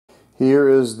Here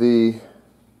is the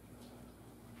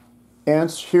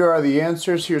Here are the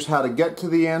answers. Here's how to get to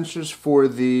the answers for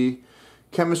the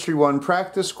Chemistry 1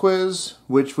 practice quiz,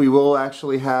 which we will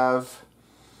actually have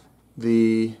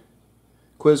the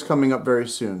quiz coming up very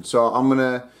soon. So I'm going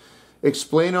to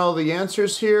explain all the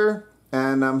answers here,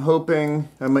 and I'm hoping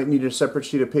I might need a separate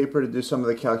sheet of paper to do some of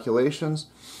the calculations,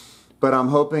 but I'm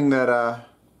hoping that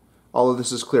all of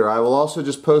this is clear. I will also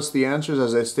just post the answers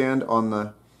as they stand on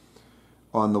the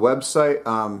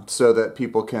website so that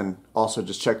people can also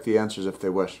just check the answers if they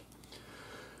wish.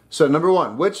 So number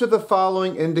one, which of the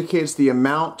following indicates the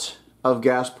amount of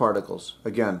gas particles?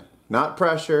 Again, not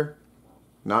pressure,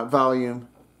 not volume,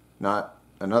 not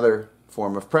another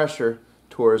form of pressure,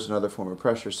 torr is another form of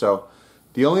pressure. So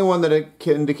the only one that it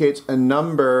indicates a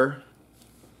number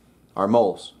are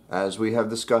moles, as we have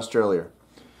discussed earlier.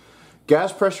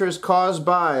 Gas pressure is caused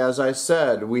by, as I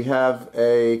said, we have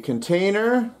a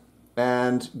container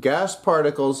and gas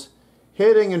particles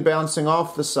hitting and bouncing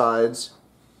off the sides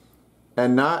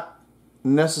and not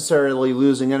necessarily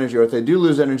losing energy, or if they do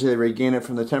lose energy, they regain it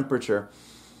from the temperature.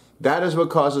 That is what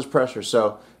causes pressure.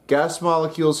 So gas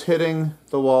molecules hitting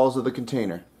the walls of the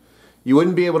container. You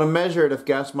wouldn't be able to measure it if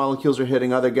gas molecules are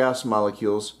hitting other gas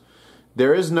molecules.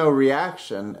 There is no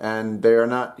reaction and they are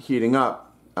not heating up.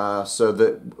 So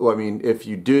that, well, I mean, if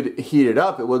you did heat it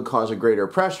up, it would cause a greater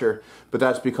pressure, but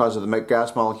that's because of the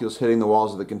gas molecules hitting the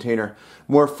walls of the container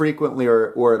more frequently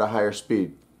or at a higher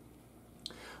speed.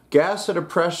 Gas at a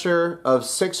pressure of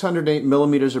 608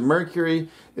 millimeters of mercury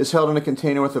is held in a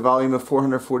container with a volume of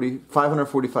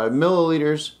 545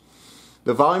 milliliters.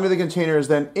 The volume of the container is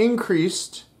then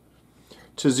increased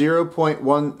to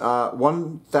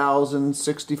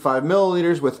 1065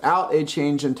 milliliters without a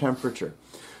change in temperature.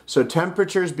 So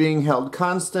temperature is being held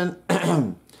constant.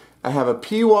 I have a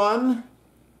P1,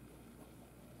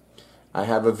 I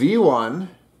have a V1,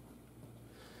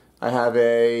 I have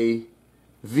a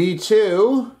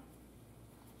V2,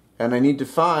 and I need to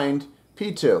find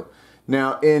P2.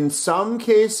 Now, in some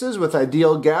cases with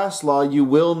ideal gas law, you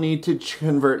will need to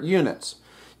convert units.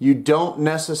 You don't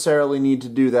necessarily need to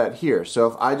do that here. So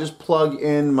if I just plug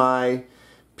in my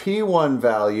P1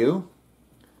 value,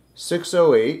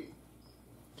 608,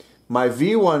 my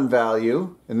V1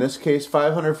 value, in this case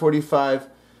 545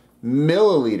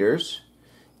 milliliters,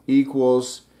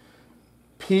 equals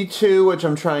P2, which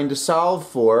I'm trying to solve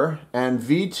for, and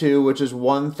V2, which is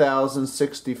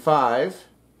 1065.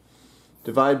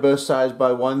 Divide both sides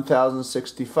by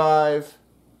 1065.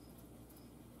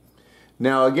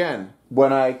 Now again,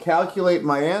 when I calculate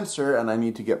my answer, and I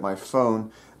need to get my phone,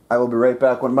 I will be right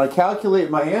back. When I calculate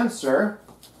my answer,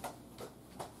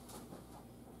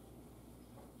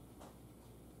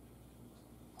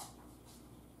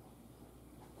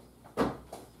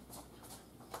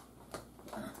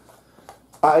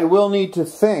 I will need to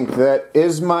think that,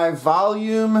 is my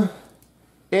volume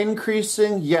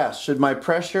increasing? Yes. Should my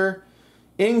pressure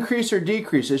increase or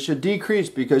decrease? It should decrease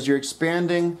because you're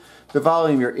expanding the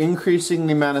volume. You're increasing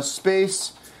the amount of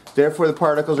space. Therefore, the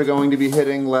particles are going to be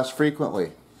hitting less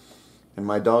frequently. And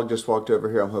my dog just walked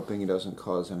over here. I'm hoping he doesn't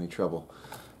cause any trouble.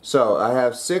 So I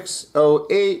have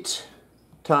 608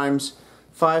 times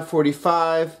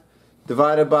 545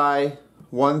 divided by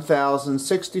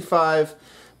 1065.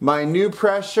 My new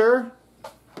pressure,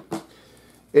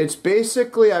 it's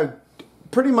basically, I've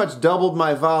pretty much doubled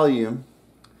my volume.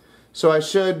 So I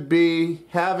should be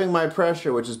having my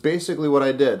pressure, which is basically what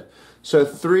I did. So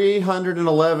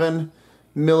 311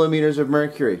 millimeters of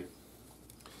mercury.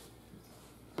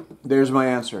 There's my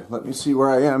answer. Let me see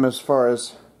where I am as far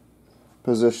as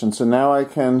position. So now I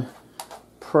can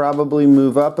probably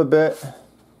move up a bit.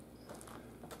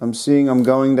 I'm seeing I'm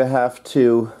going to have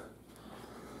to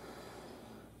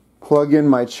plug in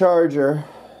my charger.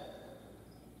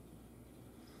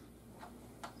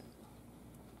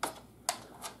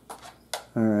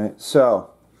 Alright, so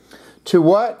to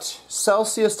what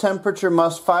Celsius temperature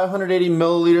must 580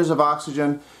 milliliters of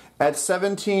oxygen at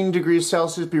 17 degrees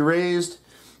Celsius be raised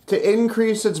to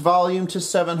increase its volume to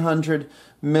 700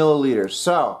 milliliters?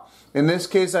 So, in this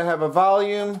case I have a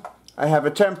volume, I have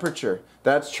a temperature.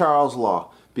 That's Charles'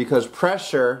 law, because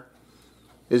pressure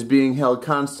is being held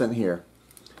constant here.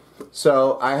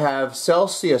 So I have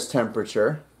Celsius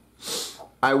temperature.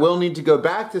 I will need to go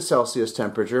back to Celsius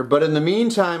temperature, but in the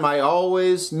meantime I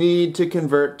always need to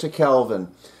convert to Kelvin.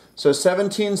 So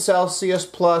 17 Celsius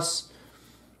plus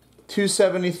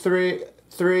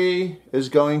 273 is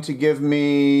going to give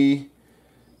me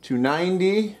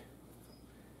 290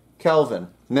 Kelvin.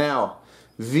 Now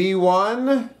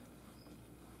V1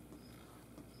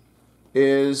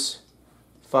 is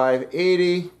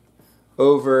 580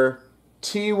 over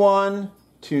T1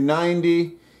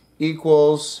 290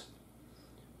 equals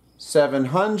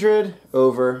 700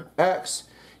 over x.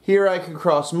 Here I can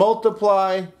cross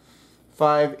multiply.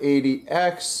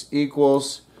 580x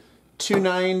equals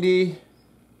 290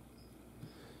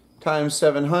 times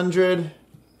 700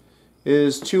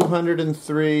 is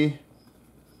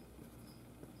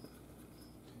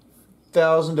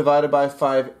 203,000 divided by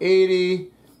 580.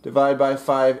 Divide by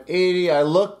 580. I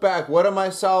look back. What am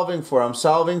I solving for? I'm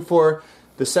solving for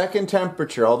the second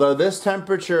temperature, although this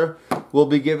temperature will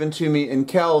be given to me in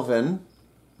Kelvin.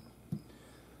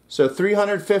 So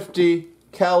 350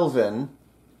 Kelvin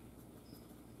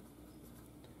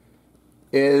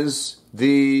is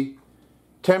the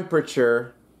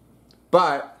temperature,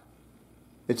 but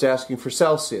it's asking for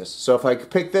Celsius. So if I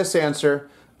pick this answer,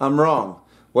 I'm wrong.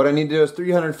 What I need to do is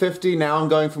 350. Now I'm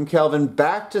going from Kelvin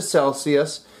back to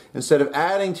Celsius. Instead of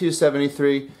adding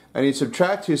 273, I need to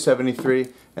subtract 273,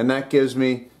 and that gives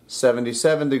me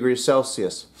 77 degrees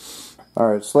Celsius.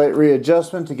 Alright, slight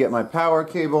readjustment to get my power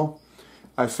cable.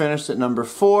 I finished at number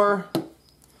 4.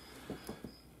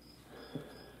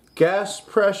 Gas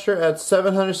pressure at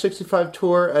 765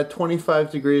 torr at 23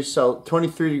 degrees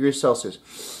Celsius.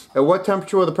 At what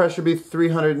temperature will the pressure be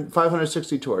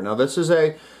 560 torr? Now this is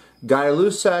a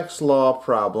Gay-Lussac's law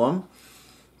problem.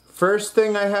 First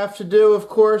thing I have to do, of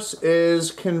course,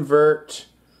 is convert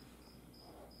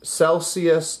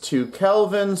Celsius to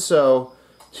Kelvin. So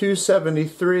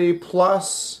 273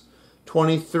 plus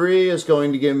 23 is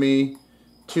going to give me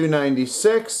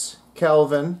 296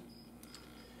 Kelvin.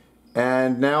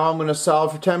 And now I'm going to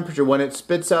solve for temperature. When it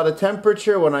spits out a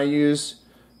temperature, when I use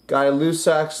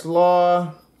Gay-Lussac's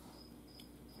law,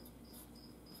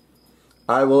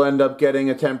 I will end up getting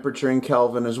a temperature in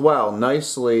Kelvin as well.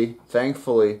 Nicely,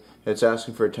 thankfully, it's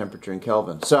asking for a temperature in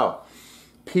Kelvin. So,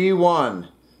 P1,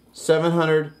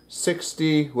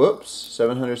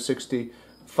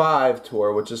 765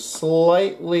 torr, which is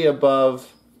slightly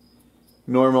above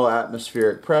normal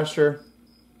atmospheric pressure.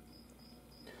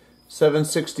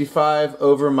 765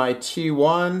 over my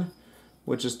T1,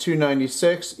 which is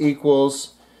 296,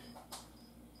 equals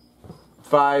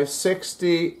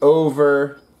 560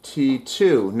 over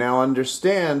T2. Now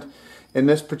understand, in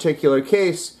this particular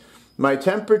case, my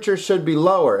temperature should be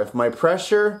lower. If my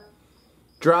pressure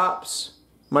drops,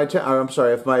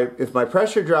 if my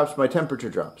pressure drops, my temperature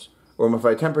drops. Or if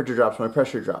my temperature drops, my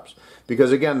pressure drops.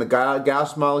 Because again, the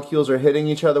gas molecules are hitting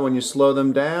each other. When you slow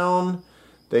them down,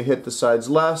 they hit the sides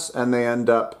less, and they end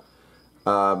up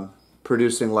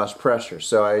producing less pressure.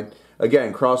 So I,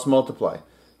 again, cross multiply.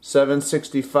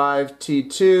 765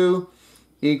 T2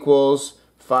 equals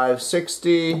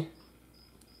 560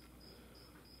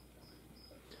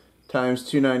 times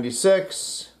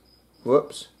 296,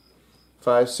 whoops,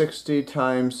 560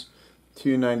 times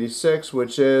 296,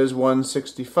 which is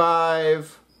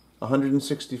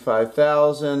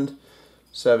 165,000,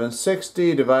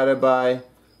 760 divided by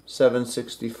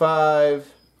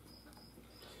 765,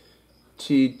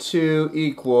 T2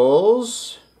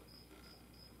 equals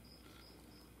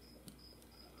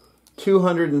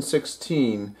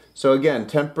 216. So again,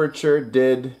 temperature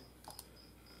did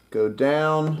go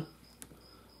down,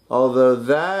 although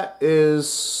that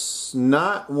is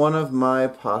not one of my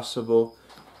possible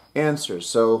answers.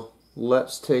 So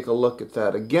let's take a look at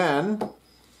that again.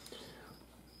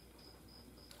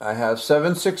 I have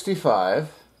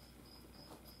 765.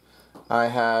 I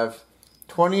have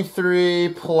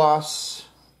 23 plus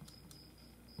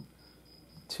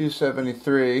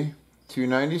 273,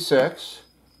 296.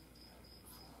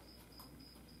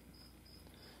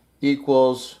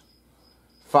 Equals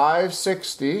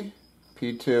 560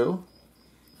 P2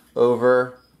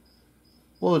 over,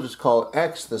 we'll just call it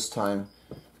X this time.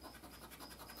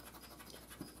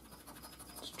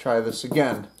 Let's try this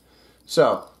again.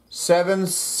 So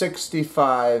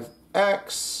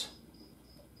 765X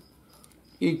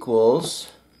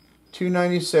equals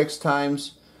 296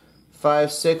 times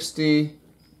 560,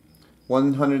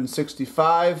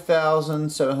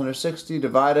 165,760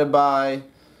 divided by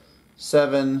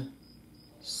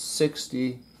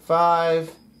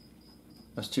 765,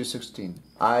 that's 216.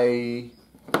 I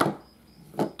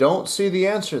don't see the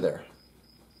answer there.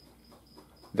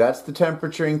 That's the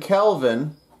temperature in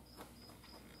Kelvin.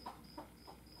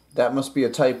 That must be a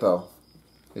typo.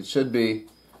 It should be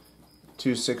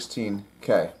 216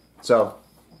 K. So,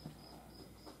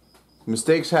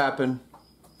 mistakes happen.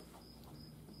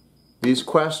 These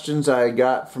questions I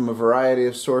got from a variety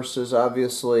of sources.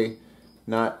 Obviously,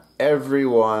 not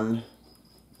everyone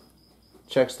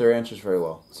checks their answers very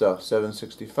well. So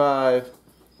 765.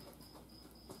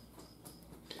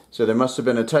 So there must have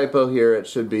been a typo here. It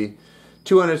should be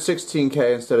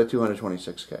 216K instead of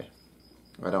 226K.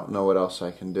 I don't know what else I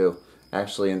can do.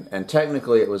 Actually, and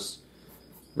technically it was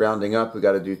rounding up, we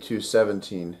got to do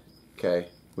 217. Okay,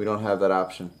 we don't have that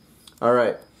option. All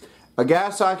right, a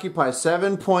gas occupies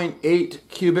 7.8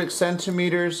 cubic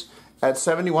centimeters at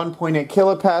 71.8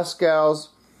 kilopascals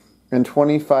and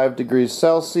 25 degrees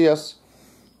Celsius.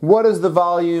 What is the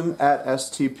volume at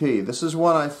STP? This is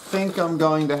one I think I'm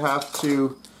going to have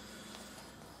to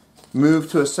move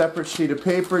to a separate sheet of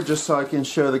paper just so I can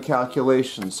show the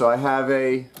calculation. So I have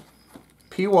a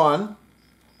P1,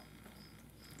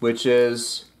 which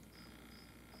is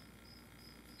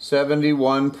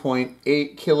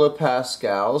 71.8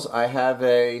 kilopascals. I have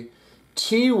a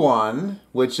T1,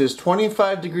 which is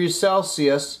 25 degrees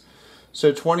Celsius.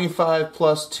 So 25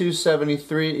 plus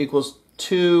 273 equals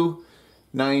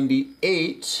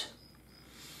 298.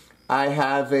 I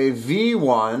have a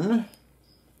V1,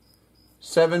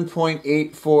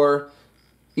 7.84.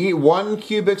 1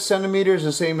 cubic centimeter is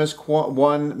the same as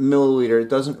 1 milliliter. It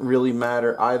doesn't really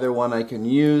matter. Either one I can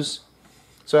use.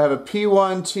 So I have a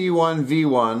P1, T1,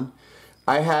 V1.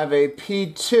 I have a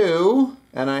P2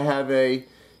 and I have a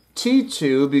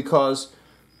T2 because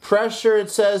pressure, it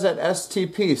says at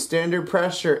STP, standard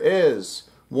pressure is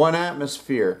 1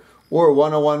 atmosphere or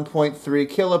 101.3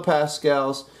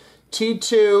 kilopascals.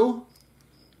 T2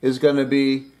 is going to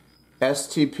be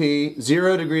STP,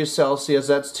 0 degrees Celsius,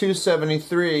 that's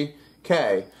 273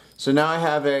 K. So now I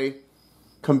have a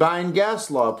combined gas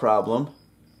law problem,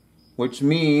 which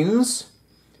means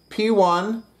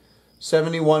P1,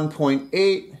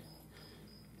 71.8,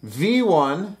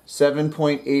 V1,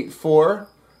 7.84,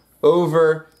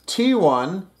 over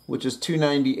T1, which is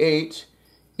 298,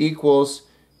 equals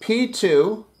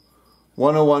P2,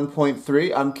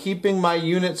 101.3. I'm keeping my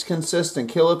units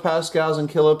consistent, kilopascals and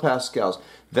kilopascals.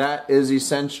 That is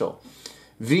essential.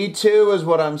 V2 is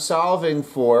what I'm solving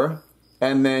for,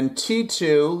 and then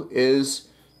T2 is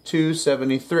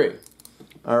 273.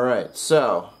 All right,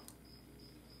 so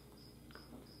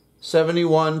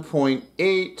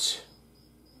 71.8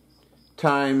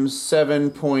 times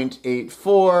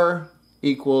 7.84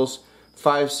 equals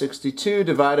 562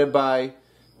 divided by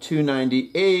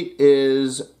 298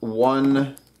 is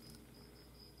 1.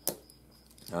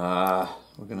 We're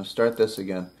going to start this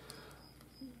again.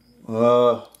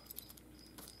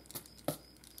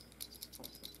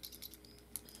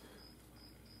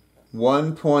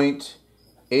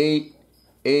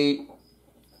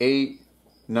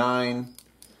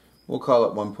 We'll call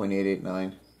it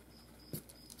 1.889.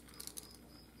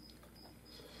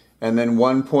 And then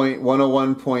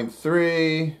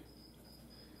 101.3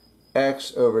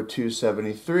 x over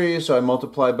 273. So I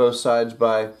multiply both sides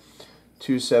by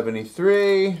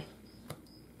 273.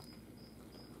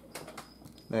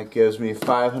 That gives me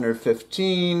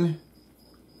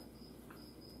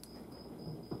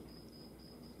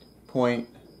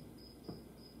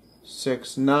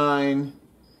 515.69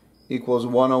 equals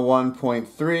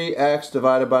 101.3 x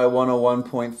divided by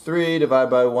 101.3 divided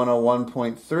by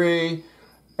 101.3.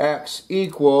 X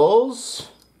equals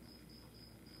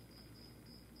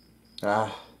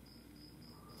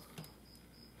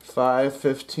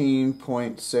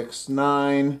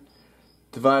 515.69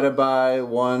 divided by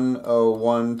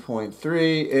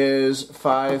 101.3 is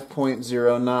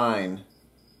 5.09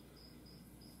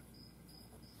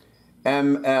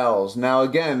 mLs. Now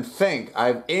again, think,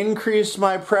 I've increased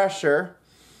my pressure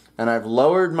and I've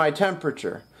lowered my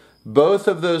temperature. Both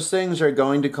of those things are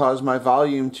going to cause my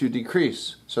volume to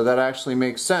decrease. So that actually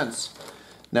makes sense.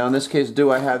 Now in this case, do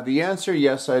I have the answer?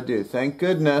 Yes, I do. Thank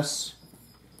goodness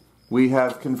we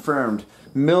have confirmed.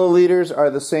 Milliliters are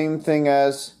the same thing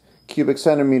as cubic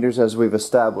centimeters as we've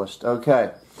established. Okay.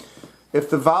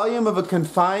 If the volume of a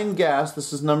confined gas,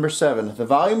 this is number 7, if the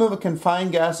volume of a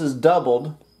confined gas is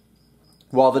doubled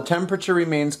while the temperature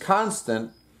remains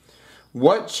constant,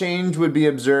 what change would be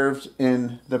observed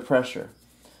in the pressure?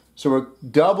 So we're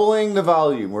doubling the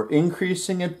volume. We're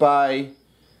increasing it by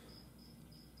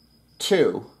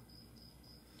 2.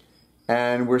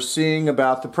 And we're seeing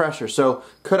about the pressure. So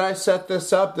could I set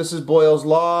this up? This is Boyle's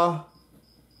law.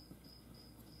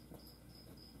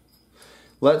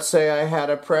 Let's say I had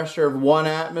a pressure of 1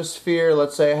 atmosphere.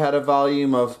 Let's say I had a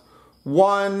volume of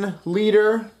 1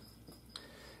 liter.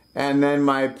 And then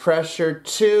my pressure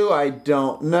 2, I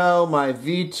don't know. My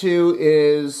V2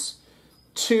 is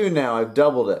 2 now. I've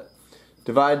doubled it.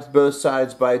 Divide both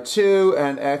sides by 2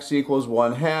 and x equals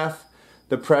 1/2.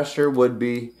 The pressure would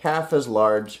be half as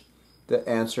large. The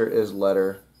answer is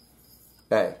letter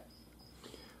A.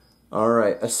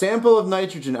 Alright, a sample of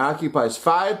nitrogen occupies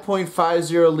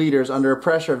 5.50 liters under a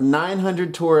pressure of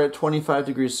 900 torr at 25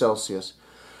 degrees Celsius.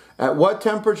 At what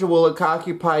temperature will it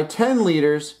occupy 10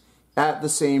 liters at the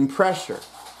same pressure?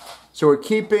 So we're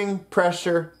keeping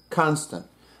pressure constant.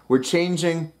 We're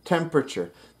changing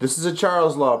temperature. This is a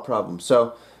Charles law problem.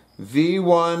 So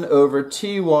V1 over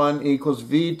T1 equals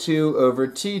V2 over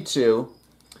T2.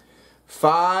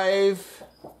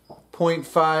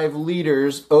 5.5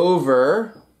 liters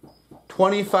over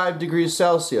 25 degrees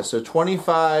Celsius. So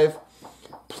 25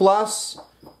 plus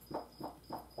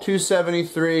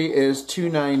 273 is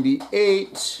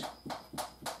 298.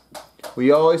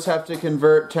 We always have to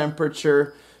convert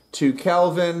temperature to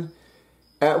Kelvin.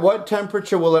 At what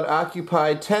temperature will it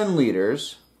occupy 10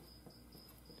 liters?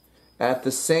 At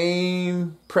the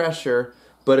same pressure,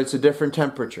 but it's a different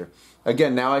temperature.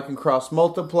 Again, now I can cross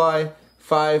multiply.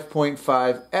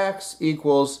 5.5x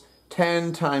equals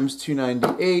 10 times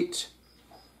 298,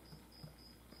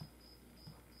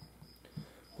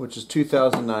 which is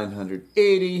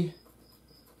 2,980,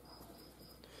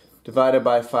 divided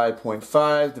by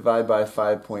 5.5, divide by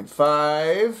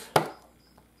 5.5,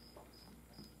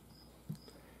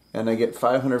 and I get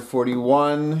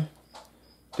 541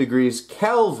 degrees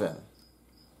Kelvin.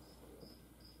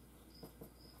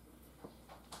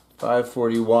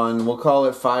 541, we'll call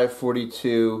it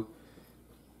 542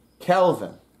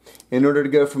 Kelvin. In order to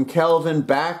go from Kelvin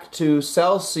back to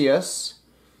Celsius,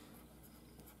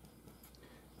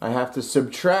 I have to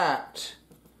subtract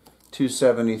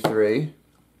 273,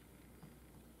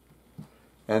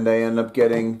 and I end up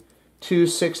getting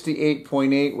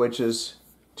 268.8, which is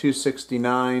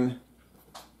 269.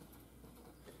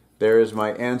 There is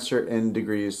my answer in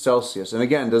degrees Celsius. And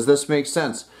again, does this make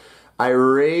sense? I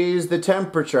raise the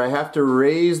temperature. I have to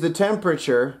raise the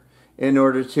temperature in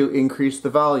order to increase the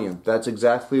volume. That's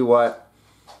exactly what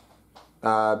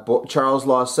Charles'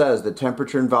 law says. The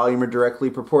temperature and volume are directly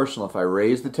proportional. If I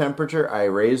raise the temperature, I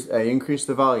increase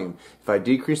the volume. If I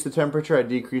decrease the temperature, I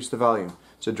decrease the volume.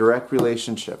 It's a direct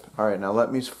relationship. All right, now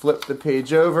let me flip the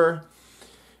page over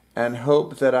and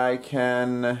hope that I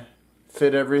can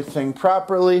fit everything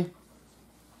properly.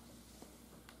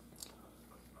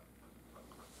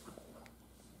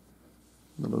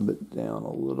 A little bit down,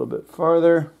 a little bit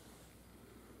farther.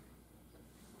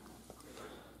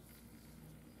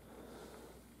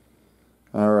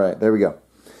 All right, there we go.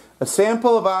 A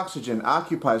sample of oxygen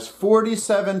occupies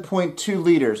 47.2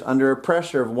 liters under a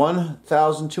pressure of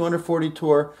 1,240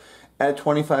 torr at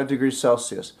 25 degrees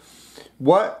Celsius.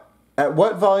 At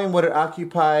what volume would it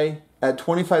occupy at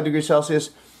 25 degrees Celsius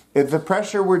if the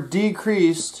pressure were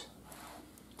decreased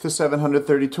to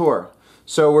 730 torr?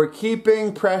 So we're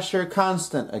keeping pressure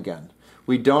constant again.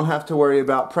 We don't have to worry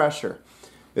about pressure.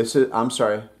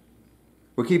 We're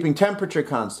keeping temperature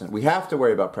constant. We have to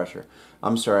worry about pressure.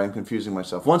 I'm sorry, I'm confusing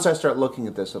myself. Once I start looking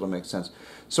at this, it'll make sense.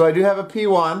 So I do have a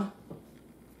P1,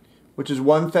 which is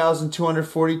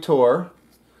 1,240 torr.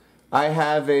 I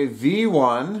have a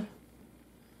V1,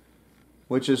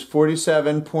 which is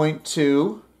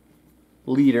 47.2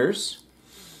 liters.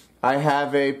 I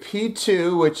have a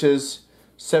P2, which is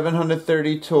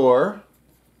 730 torr,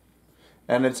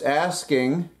 and it's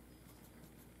asking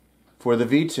for the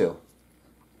V2.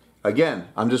 Again,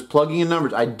 I'm just plugging in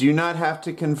numbers. I do not have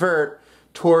to convert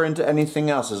torr into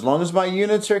anything else. As long as my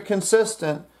units are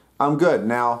consistent, I'm good.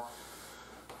 Now,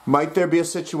 might there be a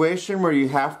situation where you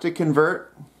have to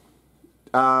convert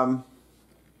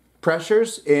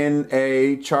pressures in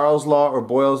a Charles law or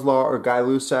Boyle's law or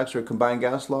Guy-Lussac's or combined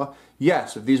gas law?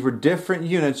 Yes, if these were different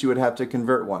units, you would have to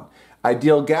convert one.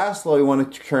 Ideal gas law, we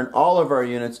want to turn all of our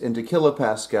units into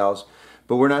kilopascals,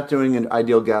 but we're not doing an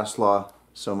ideal gas law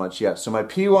so much yet. So my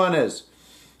P1 is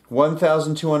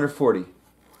 1,240.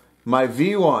 My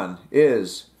V1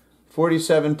 is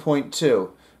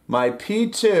 47.2. My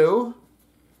P2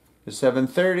 is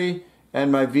 730,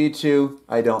 and my V2,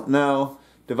 I don't know.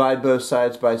 Divide both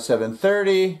sides by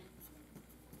 730,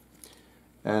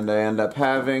 and I end up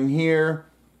having here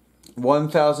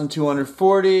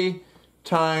 1,240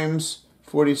 times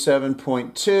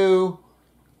 47.2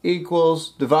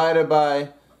 equals, divided by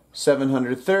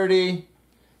 730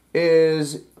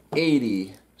 is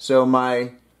 80. So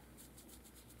my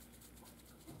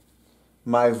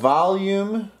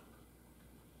volume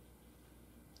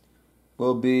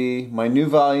will be, my new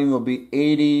volume will be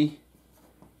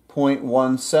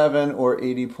 80.17 or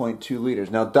 80.2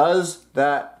 liters. Now, does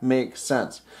that make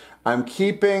sense? I'm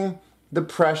keeping the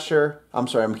pressure,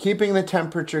 I'm keeping the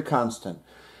temperature constant.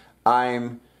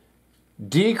 I'm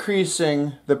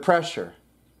decreasing the pressure.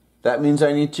 That means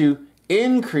I need to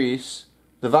increase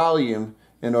the volume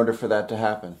in order for that to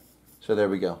happen. So there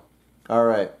we go. All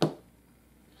right.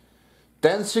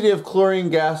 Density of chlorine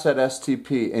gas at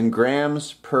STP in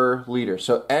grams per liter.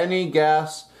 So any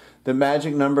gas, the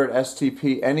magic number at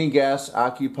STP, any gas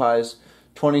occupies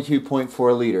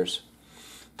 22.4 liters.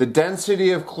 The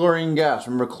density of chlorine gas.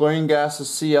 Remember, chlorine gas is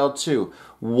Cl2.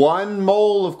 1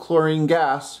 mole of chlorine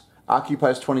gas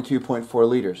occupies 22.4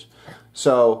 liters.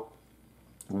 So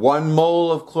 1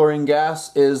 mole of chlorine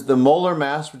gas is the molar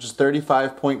mass, which is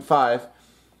 35.5,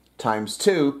 times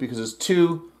 2, because it's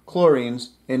 2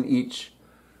 chlorines in each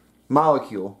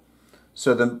molecule.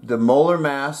 So the molar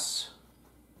mass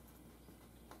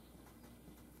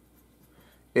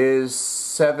is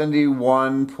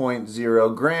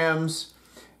 71.0 grams.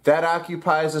 That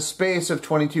occupies a space of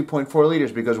 22.4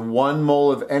 liters because 1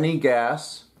 mole of any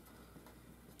gas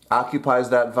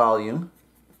occupies that volume.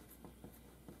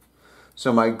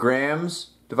 So my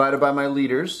grams divided by my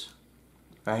liters,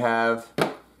 I have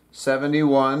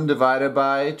 71 divided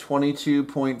by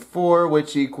 22.4,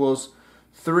 which equals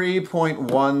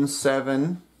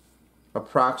 3.17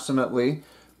 approximately,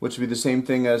 which would be the same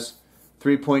thing as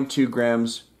 3.2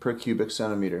 grams per cubic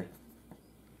centimeter.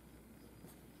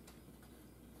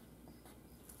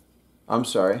 I'm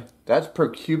sorry, that's per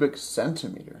cubic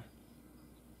centimeter.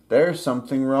 There's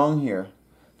something wrong here.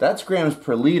 That's grams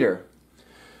per liter.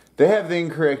 They have the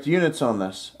incorrect units on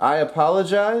this. I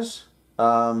apologize.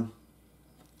 Cubic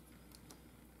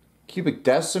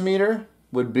decimeter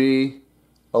would be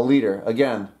a liter.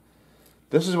 Again,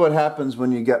 this is what happens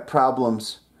when you get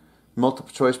problems,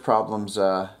 multiple choice problems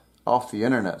off the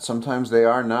internet. Sometimes they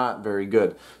are not very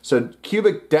good. So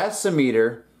cubic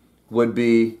decimeter would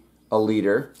be a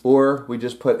liter, or we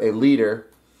just put a liter,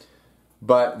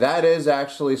 but that is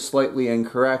actually slightly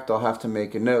incorrect. I'll have to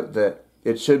make a note that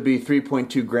it should be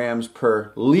 3.2 grams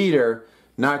per liter,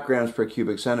 not grams per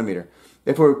cubic centimeter.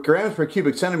 If we're grams per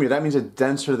cubic centimeter, that means it's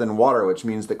denser than water, which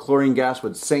means that chlorine gas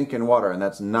would sink in water, and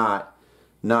that's not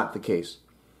the case.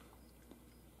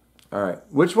 All right,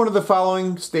 which one of the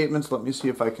following statements, let me see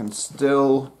if I can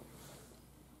still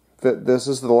fit this.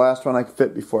 This is the last one I can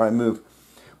fit before I move.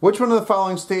 Which one of the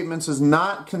following statements is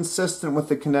not consistent with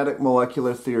the kinetic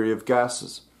molecular theory of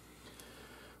gases?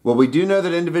 Well, we do know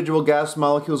that individual gas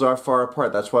molecules are far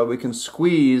apart. That's why we can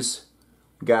squeeze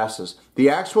gases. The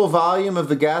actual volume of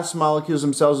the gas molecules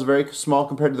themselves is very small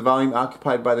compared to the volume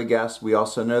occupied by the gas. We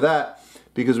also know that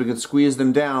because we can squeeze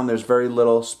them down. There's very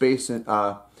little space.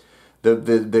 The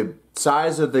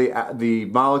size of the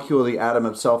molecule, the atom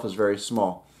itself, is very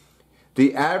small.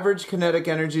 The average kinetic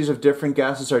energies of different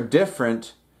gases are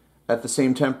different at the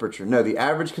same temperature. No, the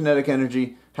average kinetic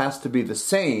energy has to be the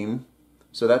same,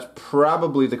 so that's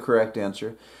probably the correct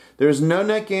answer. There is no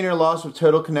net gain or loss of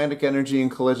total kinetic energy in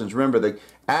collisions. Remember,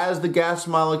 as the gas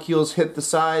molecules hit the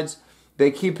sides,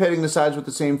 they keep hitting the sides with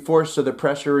the same force so the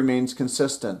pressure remains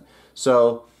consistent.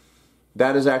 So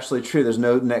that is actually true. There's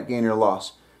no net gain or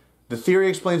loss. The theory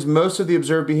explains most of the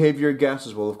observed behavior of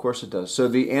gases. Well, of course it does. So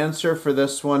the answer for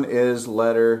this one is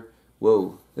letter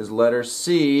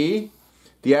C.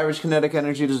 The average kinetic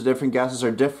energy of different gases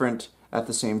are different at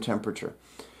the same temperature.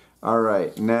 All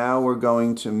right, now we're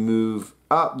going to move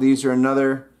up. These are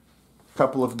another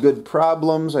couple of good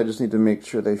problems. I just need to make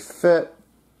sure they fit.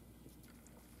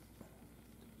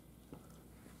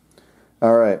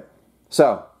 All right,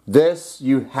 so this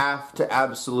you have to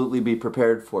absolutely be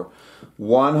prepared for.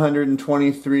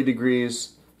 123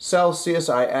 degrees Celsius,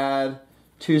 I add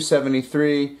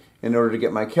 273 in order to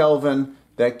get my Kelvin.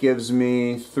 That gives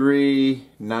me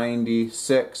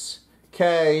 396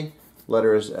 K,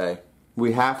 letter is A.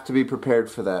 We have to be prepared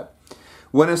for that.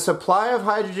 When a supply of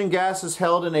hydrogen gas is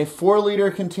held in a 4-liter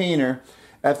container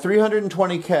at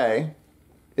 320 K,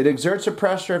 it exerts a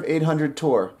pressure of 800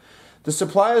 torr. The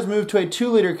supply is moved to a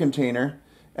 2-liter container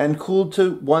and cooled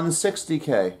to 160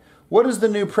 K. What is the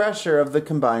new pressure of the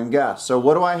combined gas? So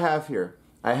what do I have here?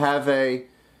 I have a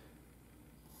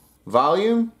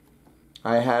volume,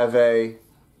 I have a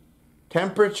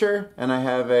temperature, and I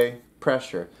have a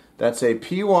pressure. That's a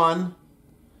P1,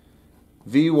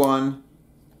 V1,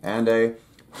 and a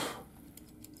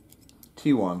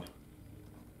T1.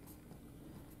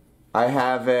 I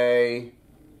have a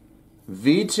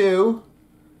V2,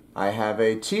 I have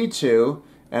a T2,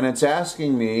 and it's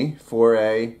asking me for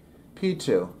a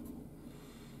P2.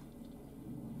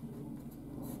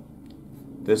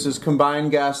 This is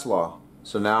combined gas law.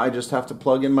 So now I just have to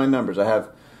plug in my numbers. I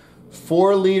have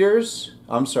 4 liters,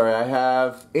 I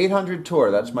have 800 torr,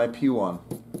 that's my P1.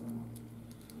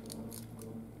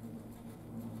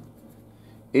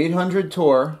 800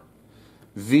 torr,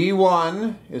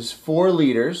 V1 is 4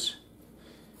 liters,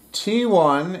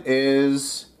 T1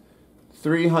 is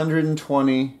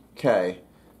 320 K.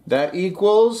 That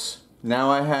equals, now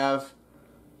I have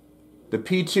the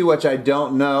P2, which I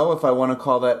don't know. If I want to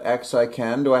call that X, I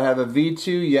can. Do I have a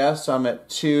V2? Yes, I'm at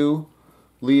 2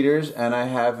 liters, and I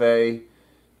have a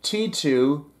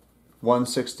T2,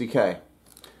 160 K.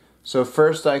 So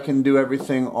first I can do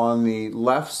everything on the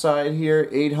left side here.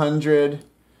 800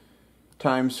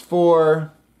 times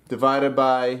 4 divided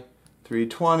by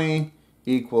 320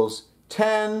 equals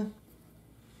 10.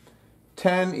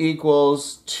 10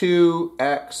 equals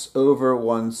 2x over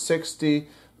 160.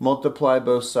 Multiply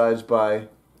both sides by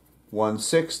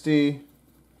 160.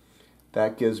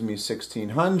 That gives me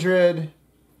 1600.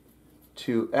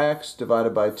 2x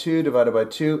divided by 2 divided by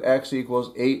 2. X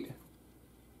equals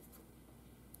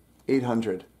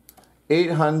 800.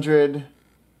 800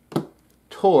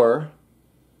 torr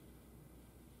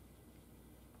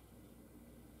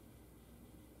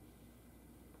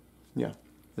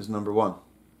is number 1.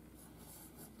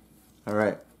 All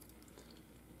right.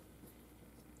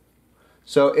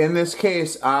 So in this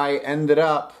case, I ended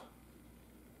up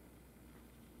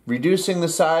reducing the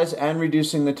size and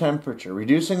reducing the temperature.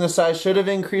 Reducing the size should have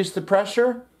increased the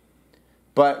pressure,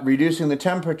 but reducing the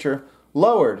temperature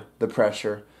lowered the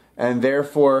pressure, and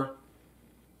therefore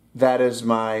that is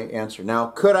my answer. Now,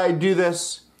 could I do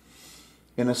this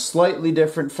in a slightly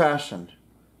different fashion?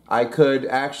 I could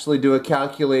actually do a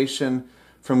calculation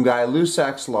from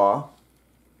Guy-Lussac's law.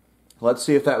 Let's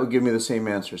see if that would give me the same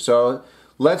answer. So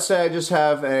let's say I just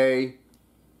have a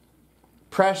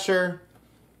pressure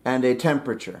and a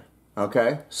temperature.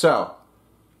 Okay, so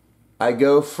I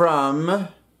go from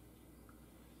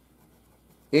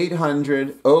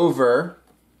 800 over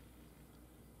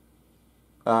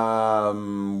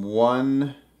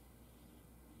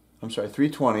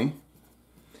 320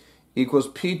 equals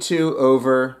P2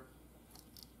 over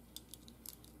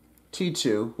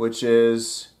T2, which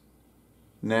is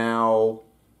now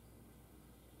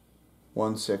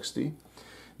 160.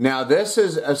 Now this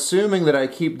is assuming that I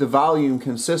keep the volume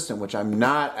consistent, which I'm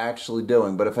not actually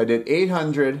doing. But if I did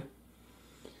 800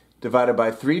 divided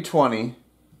by 320,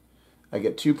 I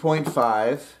get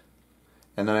 2.5,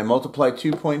 and then I multiply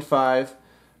 2.5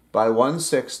 by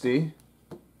 160,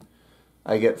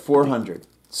 I get 400.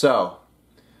 So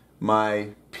my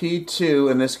P2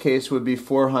 in this case would be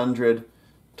 400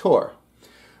 torr.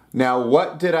 Now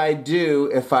what did I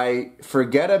do if I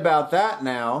forget about that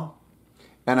now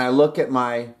and I look at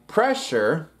my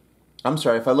pressure?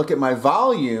 If I look at my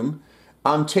volume,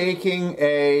 I'm taking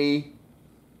a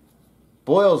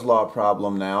Boyle's law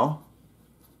problem now.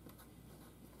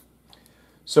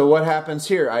 So what happens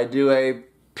here? I do a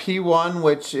P1,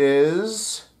 which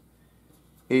is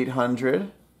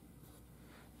 800,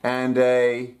 and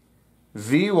a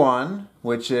V1,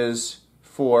 which is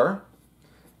 4,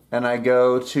 and I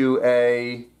go to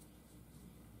a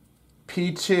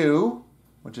P2,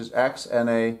 which is X, and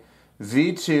a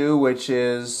V2, which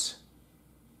is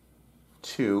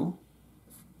 2.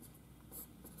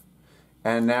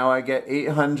 And now I get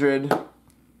 800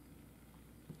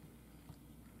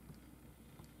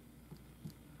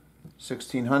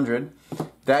 1600.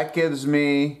 That gives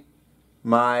me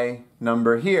my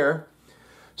number here.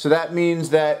 So that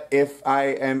means that if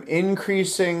I'm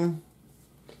decreasing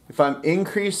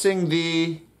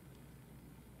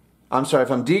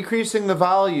the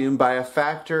volume by a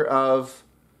factor of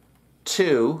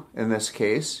 2 in this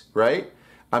case, right?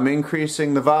 I'm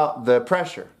increasing the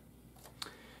pressure.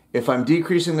 If I'm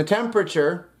decreasing the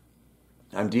temperature,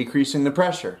 I'm decreasing the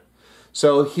pressure.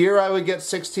 So here I would get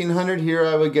 1600, here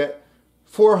I would get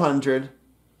 400,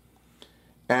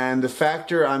 and the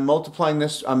factor, I'm multiplying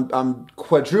this, I'm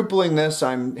quadrupling this,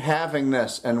 I'm halving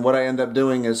this, and what I end up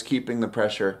doing is keeping the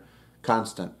pressure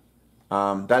constant.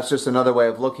 That's just another way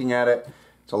of looking at it.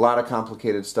 It's a lot of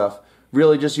complicated stuff.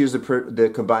 Really just use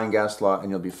the combined gas law and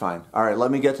you'll be fine. Alright,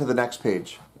 let me get to the next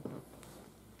page.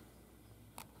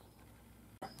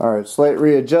 Alright, slight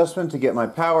readjustment to get my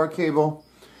power cable.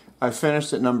 I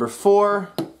finished at number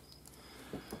 4.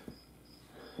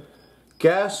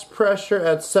 Gas pressure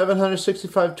at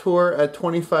 765 torr at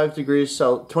 23 degrees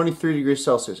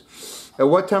Celsius. At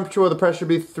what temperature will the pressure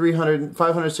be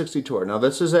 560 torr? Now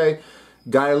this is a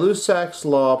Guy-Lussac's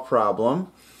law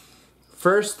problem.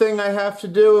 First thing I have to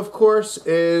do, of course,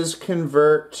 is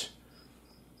convert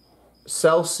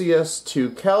Celsius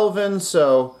to Kelvin.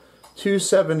 So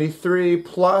 273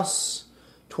 plus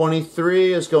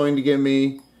 23 is going to give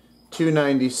me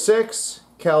 296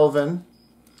 Kelvin.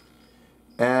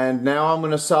 And now I'm going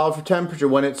to solve for temperature.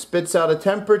 When it spits out a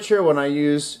temperature, when I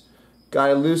use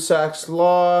Guy-Lussac's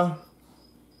law,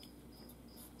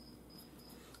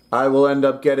 I will end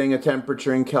up getting a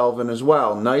temperature in Kelvin as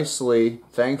well. Nicely,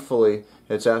 thankfully,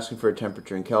 it's asking for a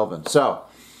temperature in Kelvin. So,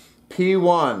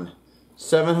 P1,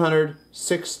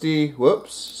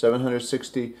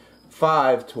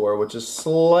 765 torr, which is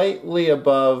slightly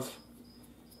above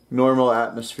normal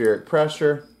atmospheric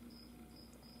pressure.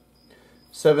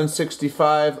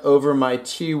 765 over my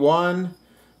T1,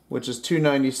 which is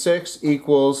 296,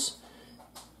 equals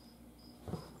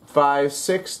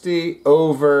 560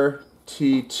 over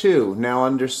T2. Now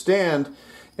understand,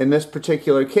 in this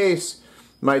particular case,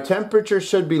 my temperature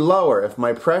should be lower. If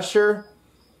my pressure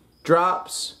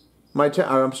drops,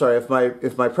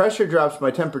 if my pressure drops,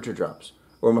 my temperature drops.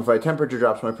 Or if my temperature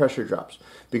drops, my pressure drops.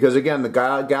 Because again, the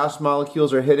gas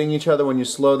molecules are hitting each other. When you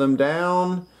slow them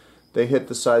down, they hit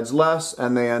the sides less,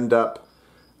 and they end up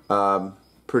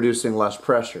producing less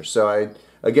pressure. So I,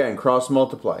 again, cross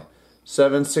multiply.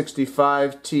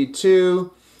 765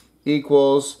 T2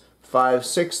 equals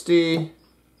 560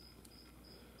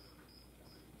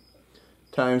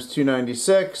 times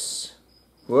 296.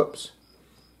 Whoops.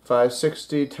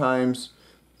 560 times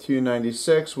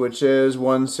 296, which is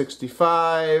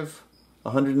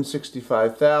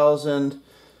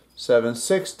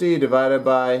 165,760 divided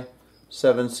by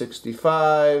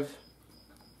 765.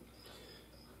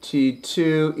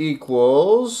 T2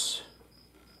 equals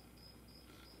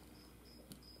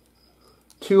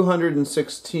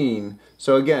 216.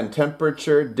 So again,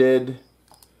 temperature did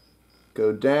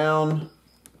go down,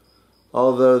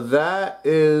 although that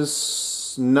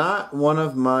is not one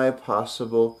of my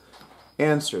possible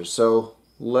answers. So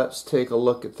let's take a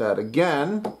look at that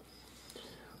again.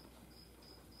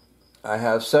 I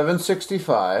have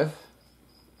 765.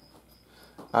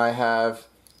 I have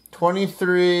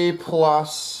 23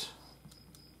 plus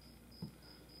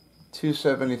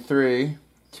 273,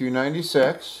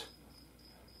 296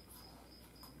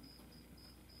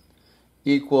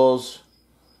 equals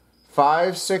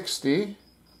 560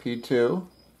 P2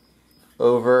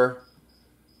 over,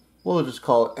 we'll just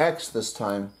call it X this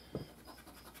time.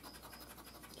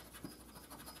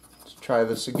 Let's try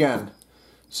this again.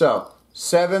 So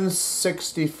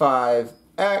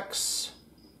 765X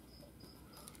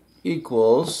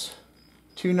equals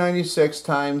 296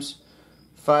 times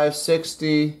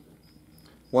 560,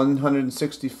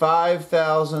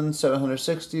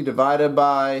 165,760 divided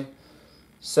by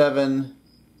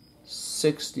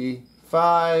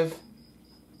 765.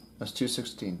 That's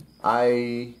 216.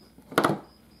 I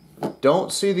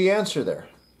don't see the answer there.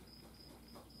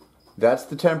 That's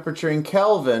the temperature in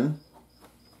Kelvin.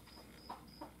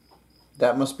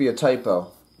 That must be a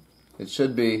typo. It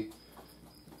should be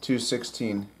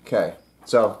 216 K.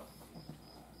 So,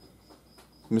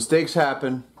 mistakes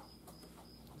happen.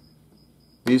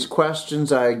 These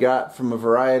questions I got from a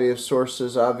variety of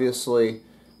sources. Obviously,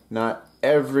 not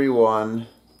everyone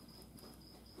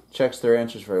checks their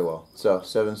answers very well. So,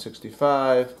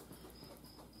 765.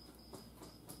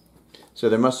 So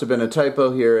there must have been a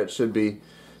typo here. It should be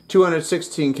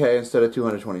 216K instead of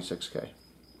 226K.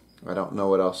 I don't know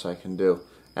what else I can do.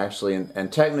 Actually,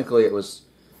 and technically it was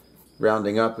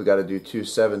rounding up. We got to do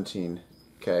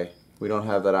 217K. We don't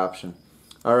have that option.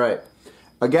 All right.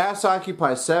 A gas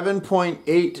occupies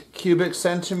 7.8 cubic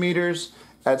centimeters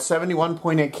at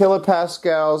 71.8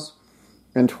 kilopascals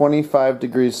and 25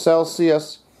 degrees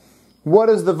Celsius. What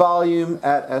is the volume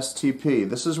at STP?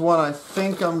 This is one I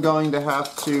think I'm going to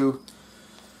have to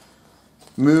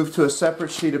move to a separate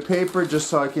sheet of paper just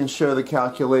so I can show the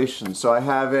calculation. So I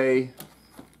have a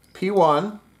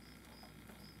P1,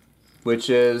 which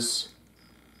is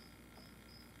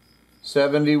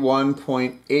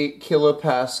 71.8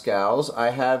 kilopascals.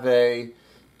 I have a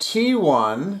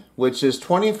T1, which is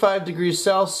 25 degrees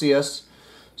Celsius.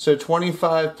 So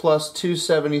 25 plus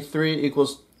 273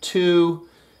 equals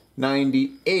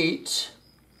 298.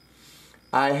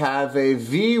 I have a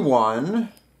V1,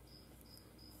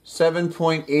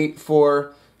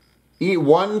 7.84.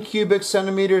 1 cubic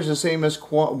centimeter is the same as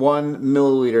 1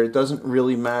 milliliter. It doesn't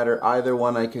really matter. Either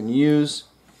one I can use.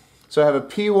 So I have a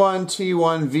P1,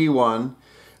 T1, V1.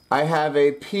 I have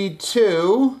a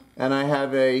P2 and I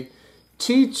have a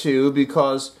T2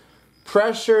 because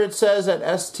pressure, it says at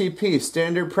STP,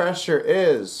 standard pressure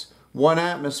is 1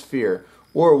 atmosphere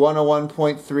or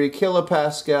 101.3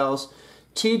 kilopascals.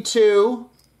 T2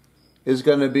 is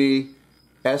going to be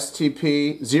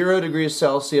STP 0 degrees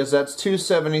Celsius. That's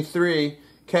 273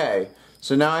 K.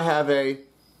 So now I have a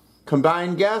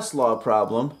combined gas law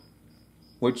problem,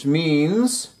 which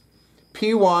means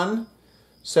P1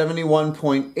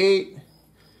 71.8,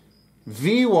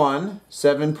 V1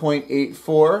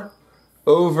 7.84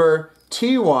 over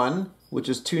T1, which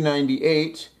is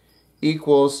 298,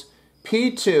 equals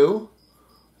P2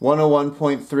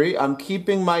 101.3. I'm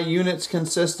keeping my units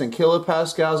consistent,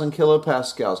 kilopascals and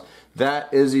kilopascals.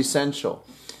 That is essential.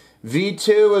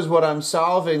 V2 is what I'm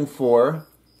solving for,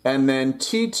 and then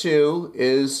T2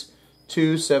 is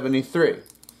 273.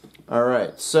 All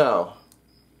right, so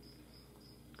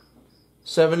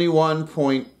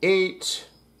 71.8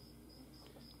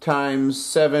 times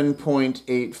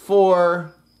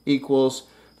 7.84 equals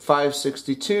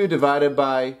 562 divided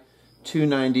by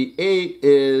 298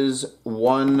 is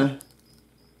 1.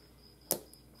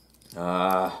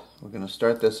 We're going to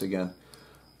start this again.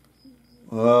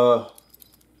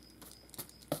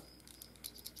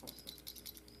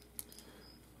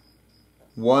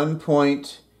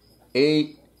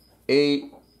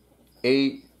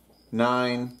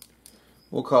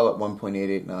 We'll call it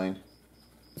 1.889.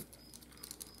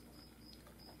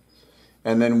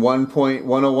 And then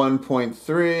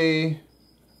 101.3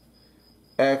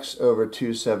 x over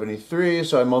 273.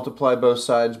 So I multiply both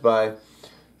sides by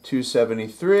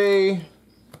 273.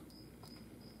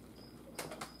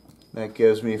 That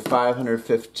gives me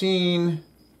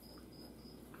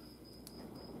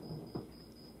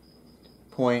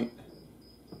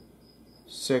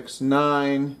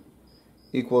 515.69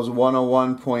 equals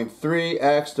 101.3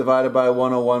 x divided by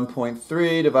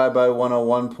 101.3 divided by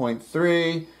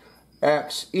 101.3.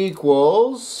 X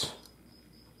equals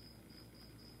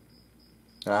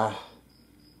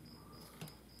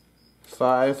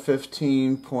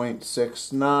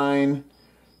 515.69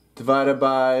 divided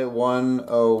by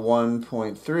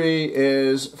 101.3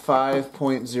 is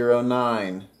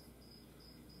 5.09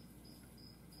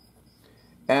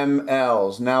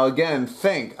 mLs. Now again,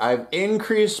 think, I've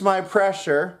increased my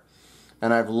pressure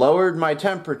and I've lowered my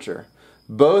temperature.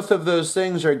 Both of those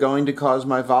things are going to cause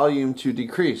my volume to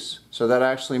decrease. So that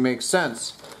actually makes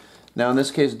sense. Now in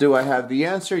this case, do I have the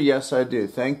answer? Yes, I do.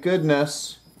 Thank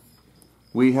goodness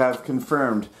we have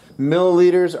confirmed.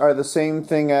 Milliliters are the same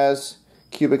thing as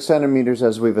cubic centimeters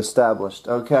as we've established.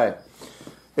 Okay.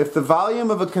 If the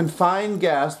volume of a confined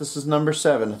gas, this is number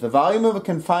 7, if the volume of a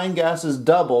confined gas is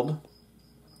doubled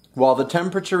while the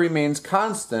temperature remains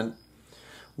constant,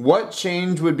 what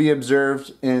change would be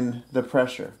observed in the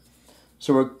pressure?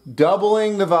 So we're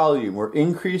doubling the volume. We're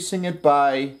increasing it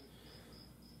by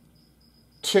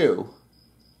 2.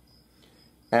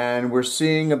 And we're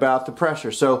seeing about the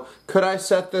pressure. So could I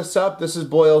set this up? This is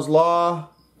Boyle's law.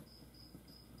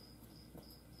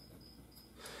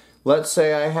 Let's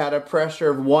say I had a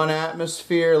pressure of 1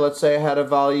 atmosphere. Let's say I had a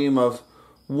volume of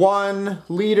 1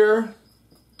 liter.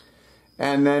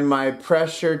 And then my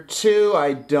pressure 2,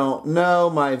 I don't know.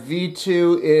 My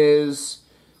V2 is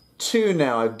 2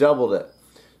 now. I've doubled it.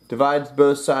 Divide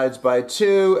both sides by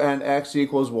 2 and x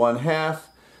equals 1/2.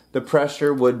 The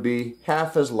pressure would be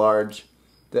half as large.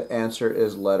 The answer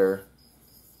is letter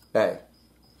A.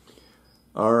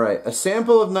 Alright, a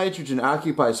sample of nitrogen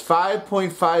occupies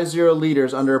 5.50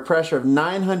 liters under a pressure of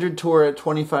 900 torr at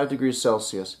 25 degrees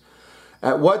Celsius.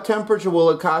 At what temperature will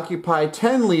it occupy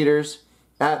 10 liters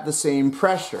at the same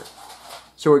pressure?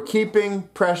 So we're keeping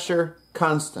pressure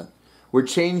constant. We're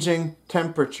changing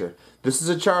temperature. This is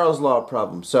a Charles law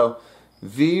problem. So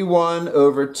V1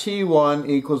 over T1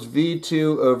 equals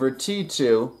V2 over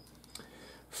T2.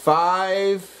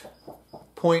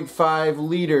 5.5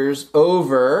 liters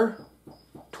over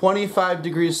 25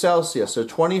 degrees Celsius. So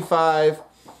 25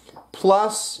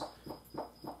 plus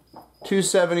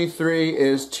 273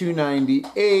 is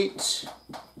 298.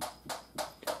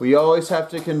 We always have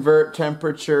to convert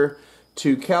temperature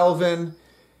to Kelvin.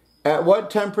 At what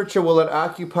temperature will it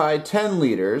occupy 10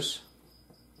 liters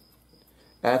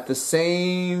at the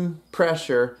same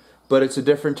pressure, but it's a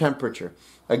different temperature?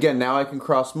 Again, now I can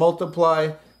cross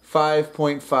multiply.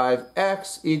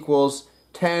 5.5x equals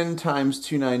 10 times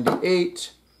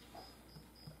 298,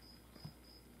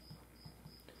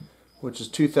 which is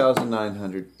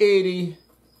 2,980,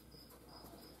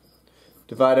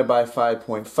 divided by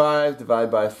 5.5,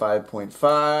 divided by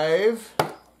 5.5,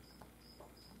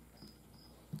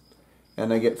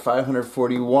 and I get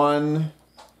 541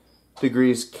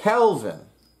 degrees Kelvin.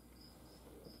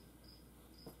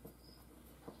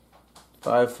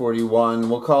 541,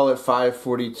 we'll call it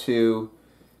 542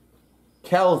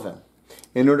 Kelvin.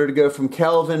 In order to go from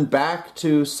Kelvin back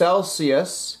to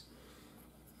Celsius,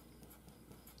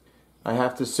 I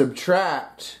have to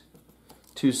subtract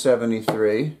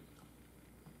 273,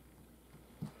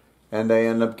 and I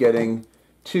end up getting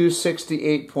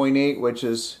 268.8, which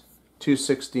is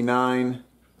 269.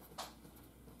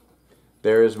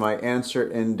 There is my answer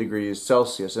in degrees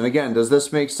Celsius. And again, does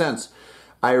this make sense?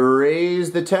 I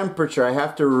raise the temperature. I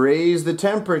have to raise the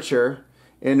temperature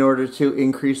in order to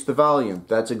increase the volume.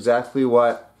 That's exactly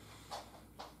what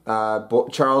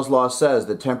Charles' law says.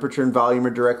 The temperature and volume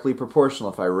are directly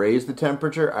proportional. If I raise the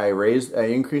temperature, I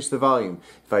increase the volume.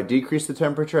 If I decrease the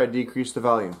temperature, I decrease the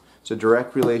volume. It's a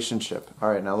direct relationship. All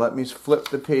right, now let me flip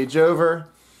the page over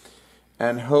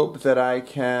and hope that I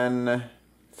can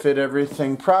fit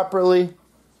everything properly.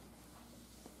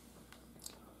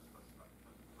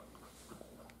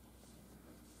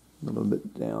 A little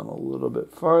bit down, a little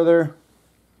bit farther.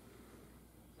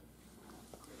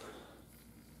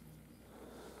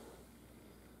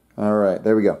 All right,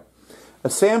 there we go. A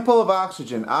sample of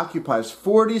oxygen occupies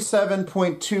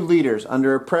 47.2 liters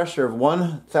under a pressure of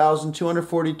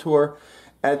 1,240 torr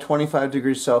at 25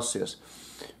 degrees Celsius.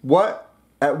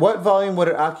 At what volume would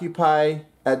it occupy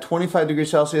at 25 degrees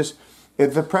Celsius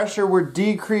if the pressure were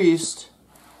decreased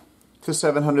to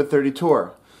 730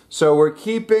 torr? So we're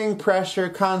keeping pressure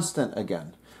constant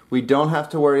again. We don't have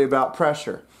to worry about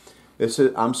pressure.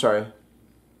 We're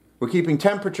keeping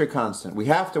temperature constant. We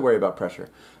have to worry about pressure.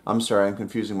 I'm sorry, I'm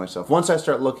confusing myself. Once I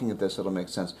start looking at this, it'll make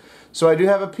sense. So I do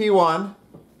have a P1,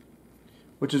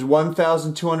 which is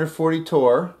 1,240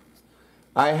 torr.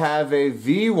 I have a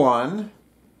V1,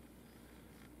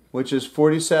 which is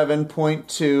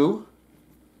 47.2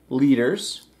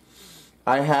 liters.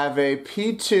 I have a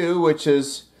P2, which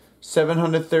is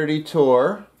 730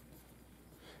 torr,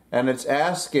 and it's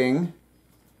asking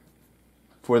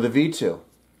for the V2.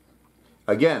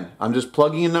 Again, I'm just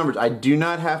plugging in numbers. I do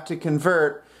not have to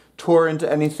convert torr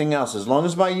into anything else. As long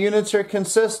as my units are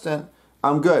consistent,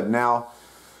 I'm good. Now,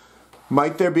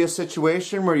 might there be a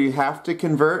situation where you have to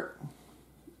convert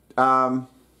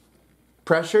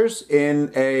pressures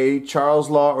in a Charles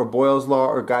law or Boyle's law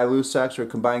or Guy-Lussac's or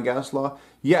combined gas law?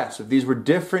 Yes, if these were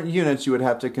different units, you would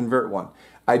have to convert one.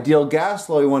 Ideal gas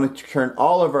law, we want to turn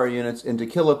all of our units into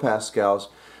kilopascals,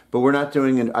 but we're not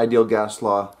doing an ideal gas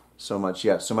law so much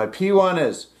yet. So my P1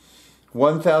 is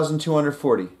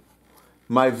 1,240.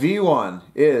 My V1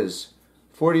 is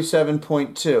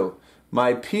 47.2.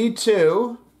 My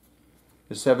P2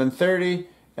 is 730,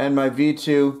 and my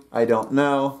V2, I don't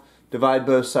know. Divide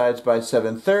both sides by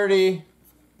 730,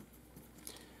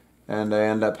 and I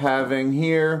end up having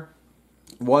here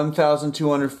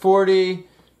 1,240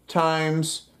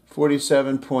 times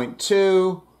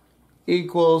 47.2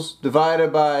 equals,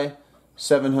 divided by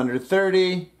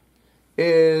 730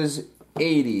 is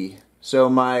 80. So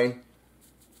my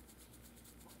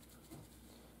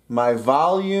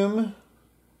volume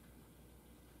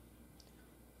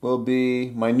will be,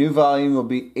 my new volume will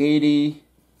be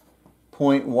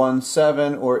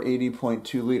 80.17 or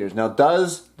 80.2 liters. Now,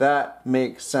 does that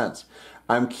make sense?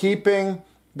 I'm keeping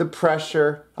the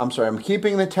pressure, I'm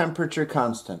keeping the temperature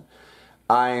constant.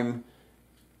 I'm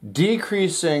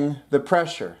decreasing the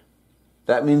pressure.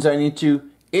 That means I need to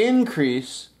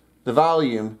increase the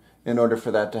volume in order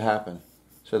for that to happen.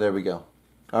 So there we go.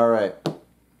 All right.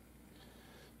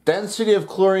 Density of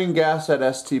chlorine gas at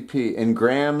STP in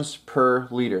grams per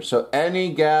liter. So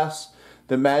any gas,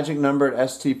 the magic number at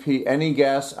STP, any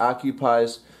gas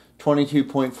occupies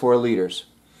 22.4 liters.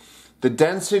 The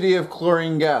density of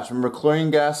chlorine gas, remember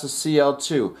chlorine gas is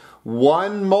Cl2.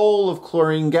 1 mole of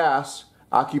chlorine gas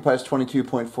occupies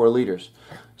 22.4 liters.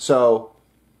 So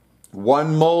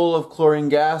 1 mole of chlorine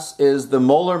gas is the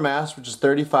molar mass, which is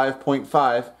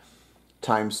 35.5,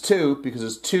 times 2, because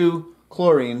there's 2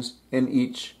 chlorines in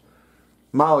each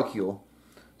molecule.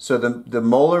 So the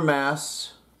molar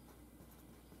mass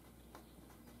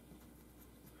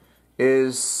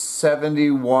is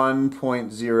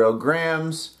 71.0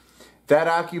 grams. That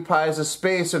occupies a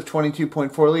space of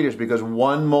 22.4 liters because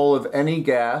 1 mole of any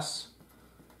gas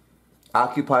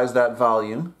occupies that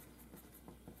volume.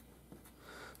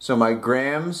 So my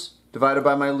grams divided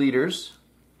by my liters,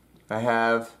 I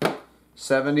have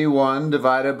 71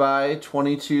 divided by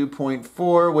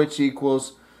 22.4, which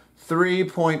equals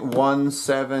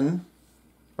 3.17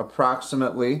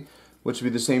 approximately, which would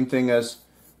be the same thing as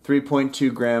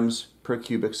 3.2 grams per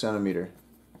cubic centimeter.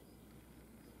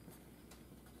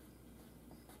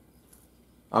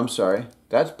 I'm sorry,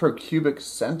 that's per cubic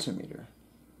centimeter.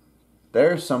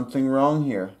 There's something wrong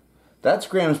here. That's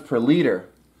grams per liter.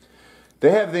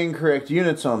 They have the incorrect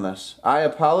units on this. I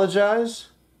apologize.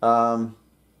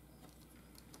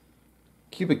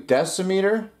 Cubic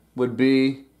decimeter would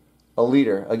be a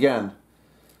liter. Again,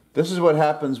 this is what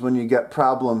happens when you get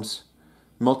problems,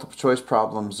 multiple choice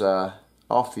problems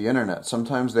off the internet.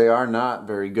 Sometimes they are not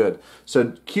very good.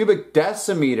 So cubic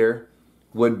decimeter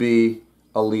would be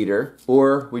a liter,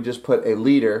 or we just put a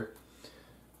liter,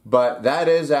 but that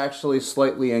is actually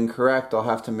slightly incorrect. I'll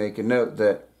have to make a note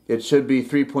that it should be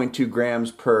 3.2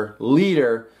 grams per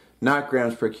liter, not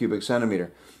grams per cubic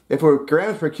centimeter. If we're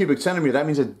grams per cubic centimeter, that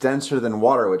means it's denser than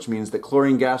water, which means that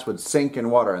chlorine gas would sink in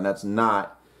water, and that's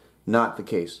not the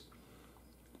case.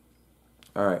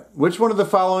 All right, which one of the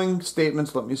following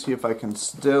statements, let me see if I can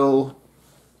still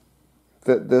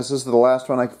fit this. This is the last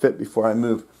one I can fit before I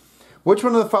move. Which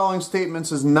one of the following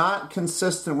statements is not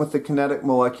consistent with the kinetic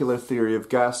molecular theory of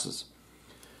gases?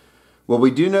 Well,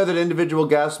 we do know that individual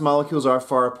gas molecules are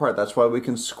far apart. That's why we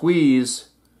can squeeze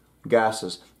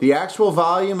gases. The actual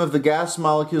volume of the gas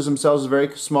molecules themselves is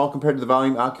very small compared to the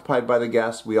volume occupied by the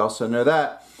gas. We also know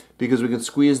that because we can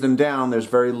squeeze them down. There's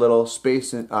very little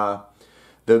space.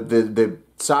 The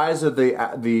size of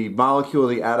the molecule,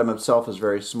 the atom itself, is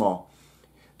very small.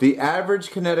 The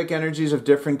average kinetic energies of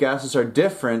different gases are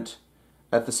different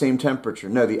at the same temperature.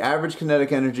 No, the average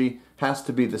kinetic energy has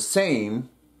to be the same,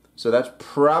 so that's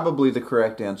probably the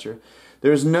correct answer.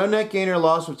 There is no net gain or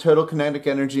loss of total kinetic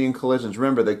energy in collisions.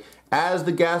 Remember, as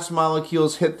the gas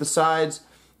molecules hit the sides,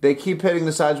 they keep hitting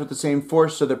the sides with the same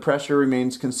force, so the pressure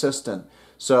remains consistent.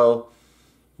 So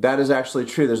that is actually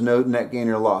true. There's no net gain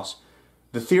or loss.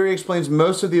 The theory explains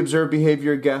most of the observed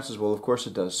behavior of gases. Well, of course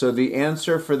it does. So the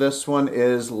answer for this one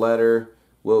is letter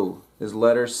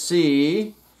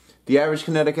C. The average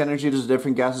kinetic energy of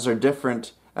different gases are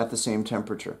different at the same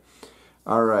temperature.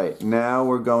 All right, now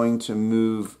we're going to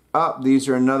move up. These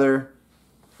are another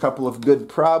couple of good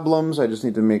problems. I just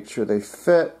need to make sure they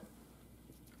fit.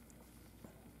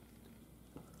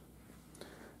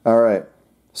 All right,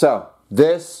 so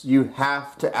this you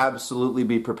have to absolutely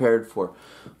be prepared for.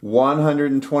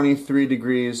 123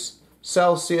 degrees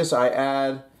Celsius, I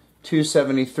add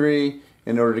 273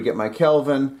 in order to get my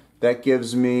Kelvin. That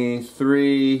gives me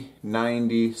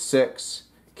 396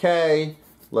 K,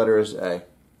 letter is A.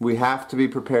 We have to be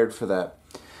prepared for that.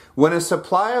 When a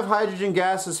supply of hydrogen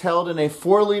gas is held in a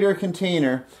 4-liter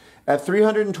container at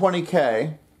 320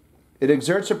 K, it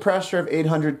exerts a pressure of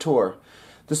 800 torr.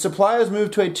 The supply is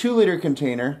moved to a 2-liter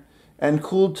container and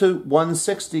cooled to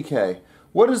 160 K.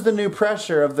 What is the new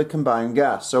pressure of the combined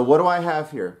gas? So what do I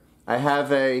have here? I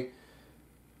have a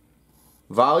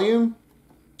volume,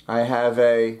 I have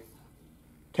a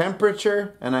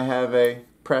temperature, and I have a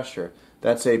pressure.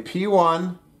 That's a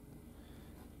P1,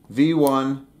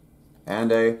 V1,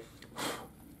 and a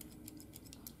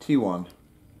T1.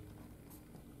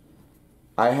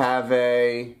 I have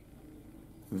a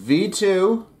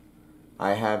V2,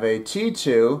 I have a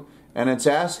T2, and it's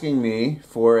asking me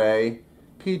for a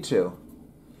P2.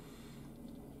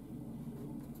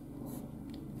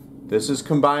 This is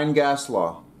combined gas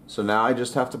law. So now I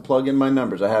just have to plug in my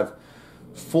numbers. I have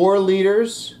 4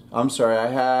 liters, I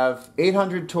have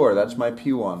 800 torr, that's my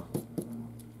P1.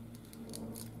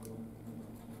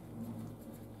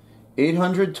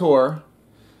 800 torr,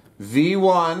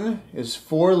 V1 is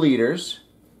 4 liters,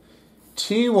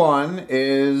 T1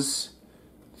 is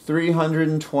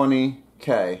 320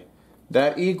 K.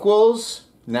 That equals,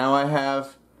 now I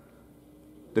have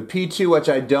the P2, which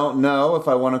I don't know. If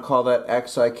I want to call that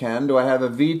X, I can. Do I have a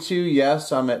V2?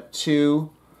 Yes, I'm at 2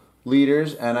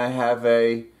 liters, and I have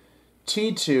a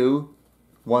T2,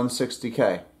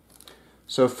 160K.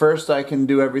 So first I can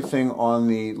do everything on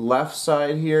the left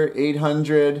side here.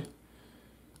 800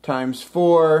 times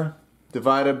 4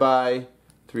 divided by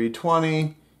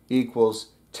 320 equals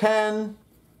 10.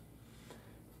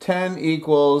 10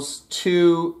 equals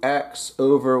 2x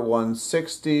over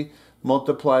 160.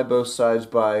 Multiply both sides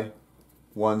by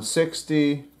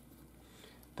 160.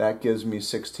 That gives me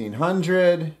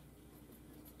 1600.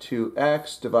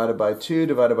 2x divided by 2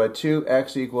 divided by 2.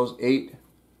 X equals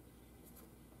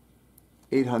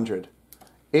 800.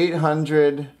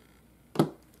 800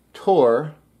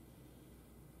 torr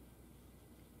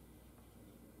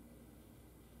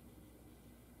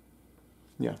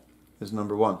is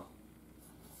number 1.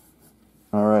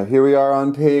 All right, here we are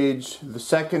on the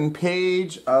second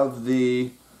page of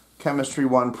the Chemistry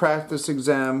 1 practice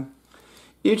exam.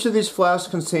 Each of these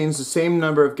flasks contains the same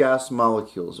number of gas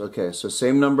molecules. Okay, so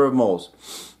same number of moles.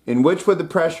 In which would the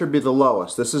pressure be the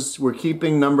lowest? We're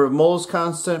keeping number of moles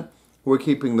constant, we're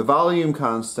keeping the volume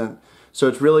constant, so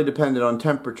it's really dependent on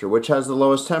temperature. Which has the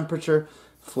lowest temperature?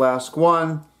 Flask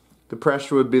 1. The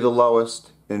pressure would be the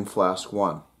lowest in flask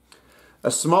 1. A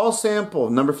small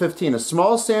sample, number 15, a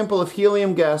small sample of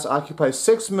helium gas occupies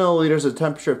 6 milliliters at a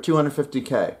temperature of 250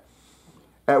 K.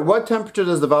 At what temperature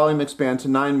does the volume expand to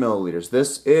 9 milliliters?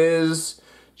 This is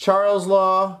Charles'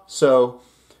 law, so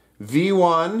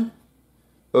V1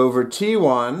 over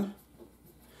T1.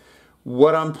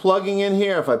 What I'm plugging in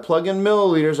here, if I plug in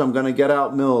milliliters, I'm going to get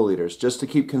out milliliters, just to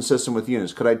keep consistent with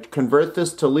units. Could I convert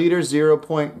this to liters,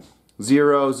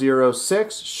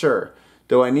 0.006? Sure.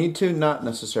 Do I need to? Not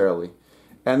necessarily.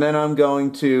 And then I'm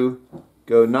going to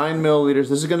go 9 milliliters.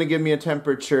 This is going to give me a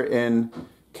temperature in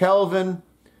Kelvin.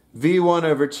 V1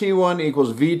 over T1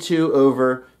 equals V2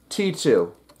 over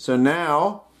T2. So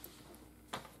now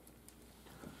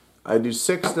I do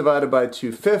 6 divided by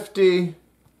 250,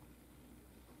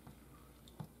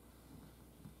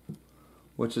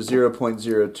 which is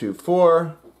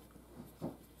 0.024,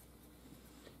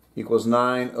 equals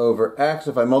 9 over x.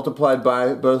 If I multiplied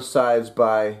by both sides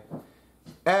by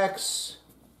x.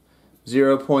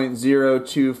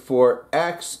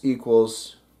 0.024x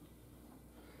equals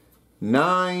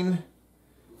 9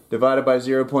 divided by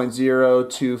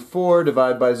 0.024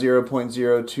 divided by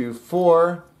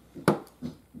 0.024.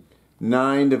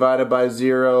 9 divided by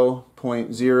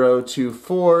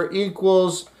 0.024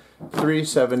 equals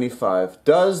 375.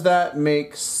 Does that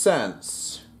make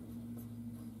sense?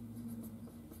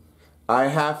 I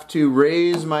have to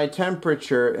raise my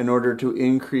temperature in order to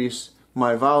increase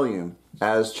my volume,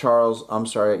 as Charles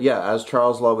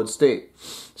Law would state.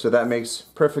 So that makes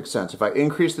perfect sense. If I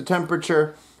increase the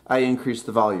temperature, I increase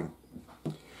the volume.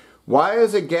 Why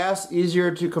is a gas easier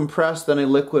to compress than a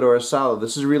liquid or a solid?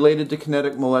 This is related to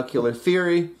kinetic molecular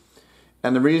theory.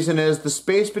 And the reason is the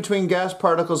space between gas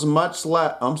particles much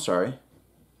less.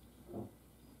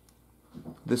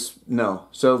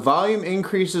 So volume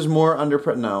increases more under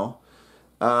pressure. No.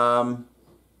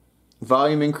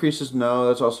 Volume increases. No,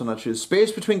 that's also not true. The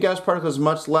space between gas particles is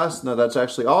much less. No, that's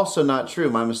actually also not true.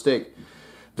 My mistake.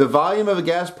 The volume of a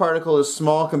gas particle is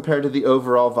small compared to the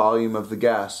overall volume of the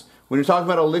gas. When you're talking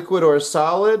about a liquid or a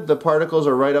solid, the particles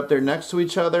are right up there next to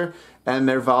each other, and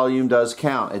their volume does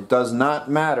count. It does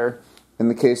not matter in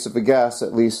the case of a gas,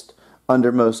 at least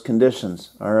under most conditions.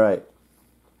 All right.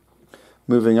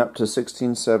 Moving up to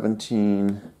 16,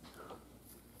 17,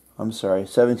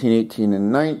 18,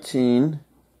 and 19.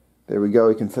 There we go.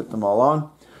 We can fit them all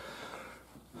on.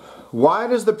 Why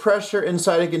does the pressure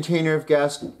inside a container of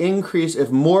gas increase if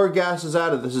more gas is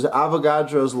added? This is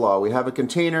Avogadro's law. We have a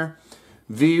container,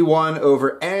 V1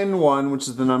 over N1, which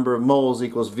is the number of moles,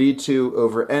 equals V2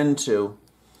 over N2.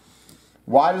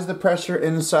 Why does the pressure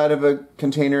inside of a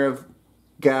container of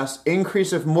gas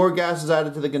increase if more gas is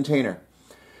added to the container?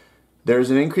 There's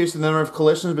an increase in the number of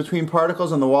collisions between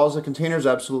particles on the walls of containers.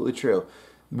 Absolutely true.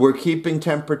 We're keeping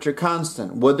temperature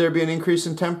constant. Would there be an increase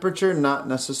in temperature? Not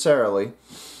necessarily.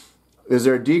 Is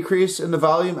there a decrease in the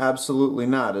volume? Absolutely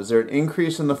not. Is there an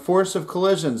increase in the force of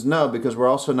collisions? No, because we're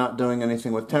also not doing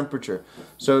anything with temperature.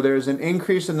 So there's an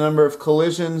increase in the number of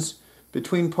collisions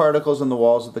between particles on the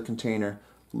walls of the container.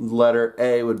 Letter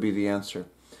A would be the answer.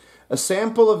 A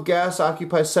sample of gas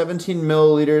occupies 17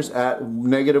 milliliters at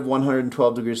negative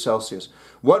 112 degrees Celsius.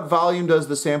 What volume does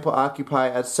the sample occupy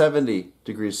at 70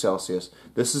 degrees Celsius?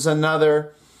 This is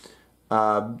another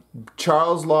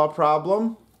Charles Law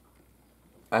problem.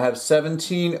 I have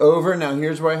 17 over. Now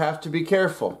here's where I have to be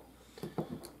careful.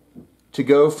 To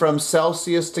go from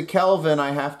Celsius to Kelvin,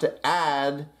 I have to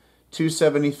add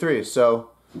 273. So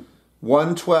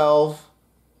 112,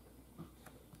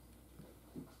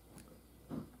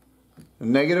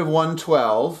 negative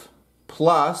 112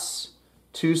 plus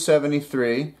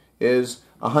 273 is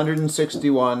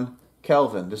 161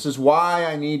 Kelvin. This is why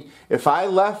I need, if I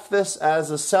left this as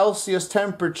a Celsius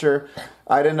temperature,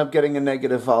 I'd end up getting a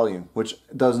negative volume, which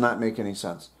does not make any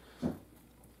sense.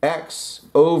 X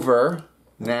over,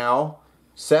 now,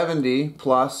 70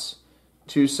 plus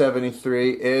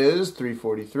 273 is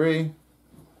 343.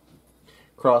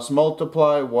 Cross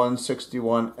multiply,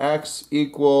 161x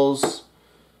equals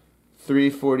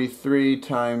 343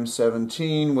 times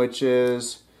 17, which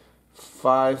is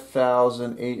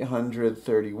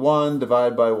 5,831,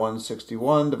 divided by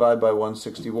 161, divided by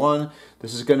 161.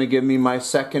 This is going to give me my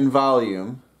second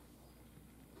volume,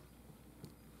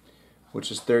 which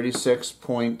is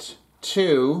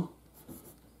 36.2,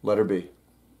 letter B.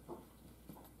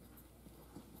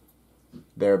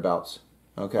 Thereabouts.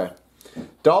 Okay.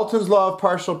 Dalton's law of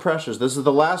partial pressures. This is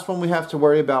the last one we have to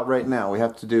worry about right now. We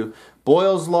have to do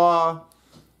Boyle's law,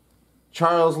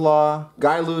 Charles' law,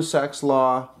 Guy-Lussac's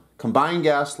law, combined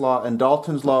gas law, and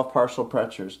Dalton's law of partial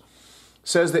pressures. It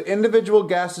says that individual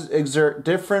gases exert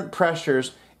different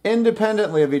pressures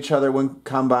independently of each other when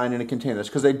combined in a container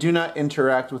because they do not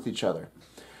interact with each other.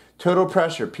 Total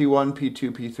pressure, P1,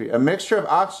 P2, P3. A mixture of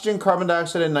oxygen, carbon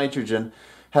dioxide, and nitrogen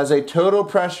has a total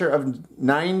pressure of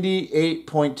 98.26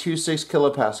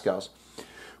 kilopascals.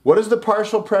 What is the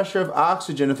partial pressure of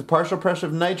oxygen if the partial pressure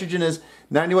of nitrogen is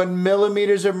 91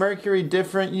 millimeters of mercury,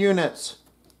 different units?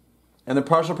 And the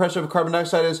partial pressure of carbon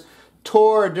dioxide is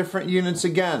torr, different units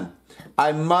again.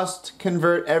 I must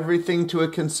convert everything to a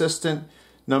consistent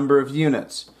number of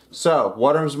units. So,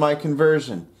 what is my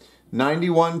conversion?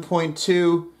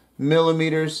 91.2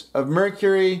 millimeters of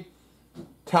mercury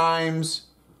times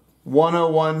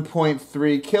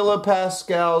 101.3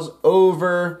 kilopascals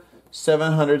over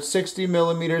 760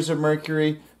 millimeters of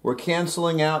mercury. We're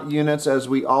canceling out units as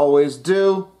we always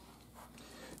do.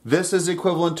 This is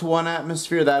equivalent to 1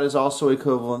 atmosphere. That is also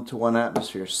equivalent to 1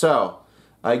 atmosphere. So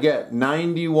I get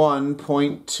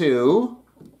 91.2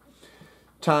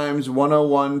 times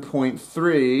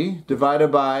 101.3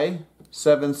 divided by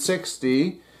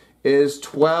 760 is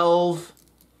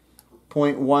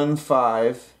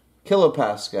 12.15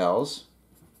 kilopascals.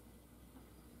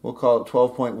 We'll call it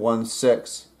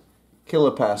 12.16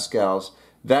 kilopascals.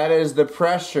 That is the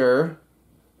pressure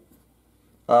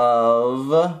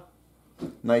of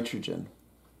nitrogen.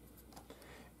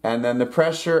 And then the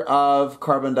pressure of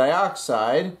carbon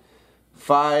dioxide,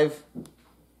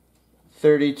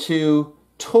 532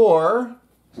 torr.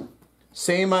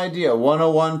 Same idea,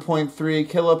 101.3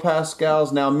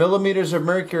 kilopascals. Now, millimeters of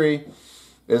mercury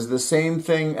is the same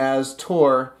thing as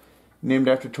torr, named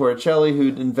after Torricelli, who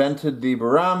invented the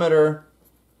barometer.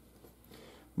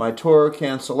 My torr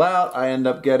cancel out. I end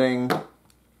up getting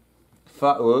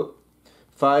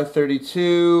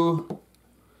 532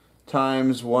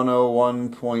 times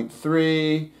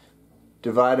 101.3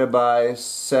 divided by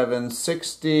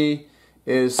 760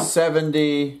 is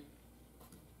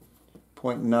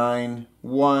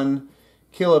 70.91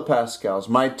 kilopascals.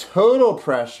 My total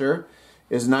pressure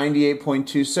is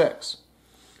 98.26.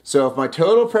 So if my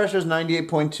total pressure is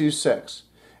 98.26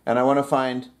 and I want to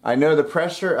find, I know the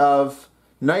pressure of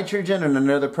nitrogen and I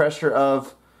know the pressure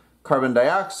of carbon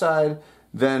dioxide,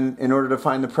 then in order to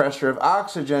find the pressure of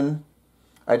oxygen,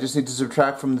 I just need to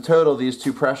subtract from the total these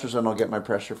two pressures and I'll get my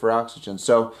pressure for oxygen.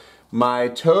 So my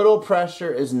total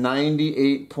pressure is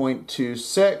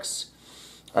 98.26.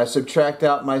 I subtract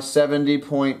out my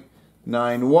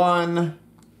 70.91.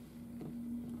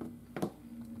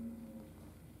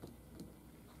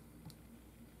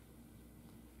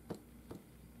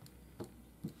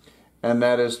 And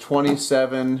that is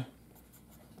 27.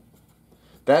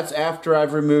 That's after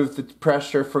I've removed the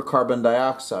pressure for carbon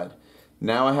dioxide.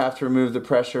 Now I have to remove the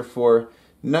pressure for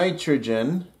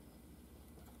nitrogen.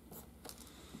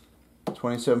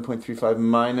 27.35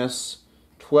 minus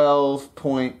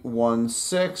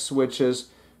 12.16, which is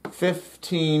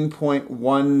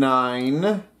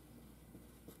 15.19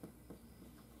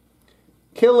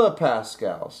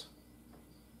 kilopascals.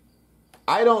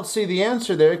 I don't see the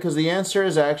answer there because the answer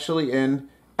is actually in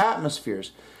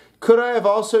atmospheres. Could I have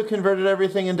also converted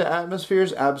everything into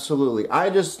atmospheres? Absolutely. I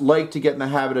just like to get in the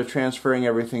habit of transferring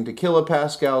everything to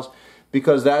kilopascals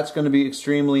because that's going to be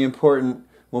extremely important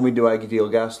when we do ideal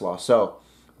gas law. So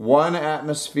 1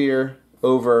 atmosphere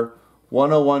over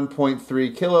 101.3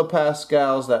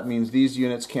 kilopascals, that means these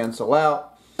units cancel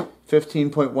out.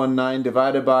 15.19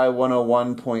 divided by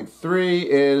 101.3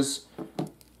 is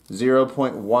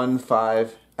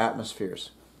 0.15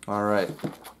 atmospheres. All right,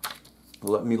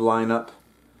 let me line up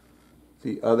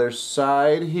the other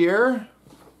side here.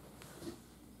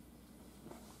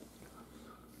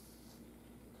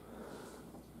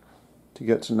 To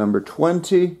get to number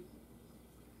 20.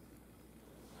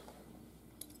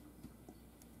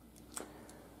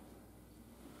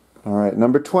 All right,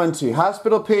 number 20.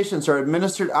 Hospital patients are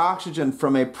administered oxygen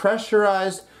from a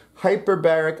pressurized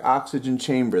hyperbaric oxygen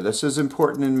chamber. This is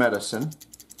important in medicine.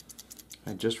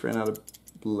 I just ran out of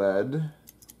lead.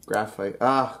 Graphite.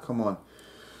 Ah, come on.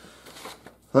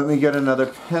 Let me get another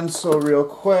pencil real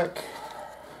quick.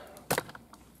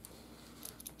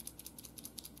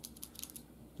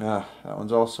 Ah, that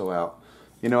one's also out.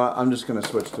 You know what? I'm just going to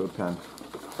switch to a pen.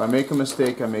 If I make a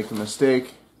mistake, I make a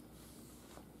mistake.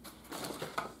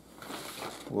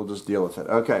 We'll just deal with it.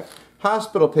 Okay.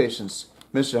 Hospital patients.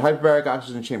 Mr. Hyperbaric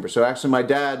oxygen chamber. So actually my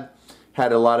dad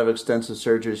had a lot of extensive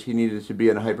surgeries. He needed to be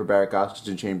in a hyperbaric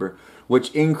oxygen chamber,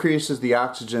 which increases the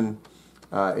oxygen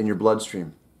in your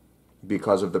bloodstream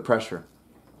because of the pressure.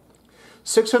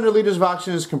 600 liters of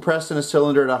oxygen is compressed in a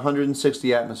cylinder at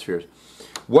 160 atmospheres.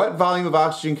 What volume of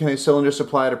oxygen can a cylinder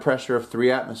supply at a pressure of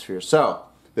 3 atmospheres? So,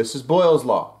 this is Boyle's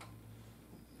law.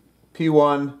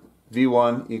 P1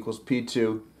 V1 equals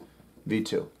P2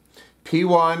 V2.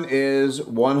 P1 is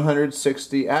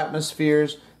 160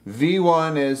 atmospheres,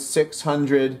 V1 is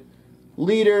 600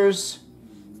 liters,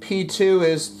 P2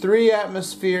 is 3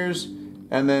 atmospheres,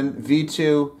 and then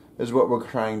V2 is what we're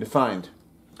trying to find.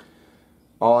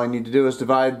 All I need to do is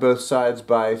divide both sides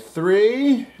by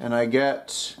 3, and I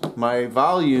get my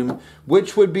volume,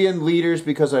 which would be in liters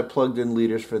because I plugged in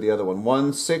liters for the other one.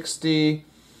 160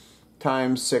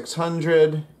 times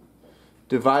 600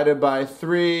 divided by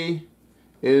 3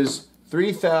 is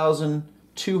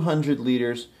 3,200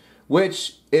 liters,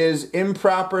 which is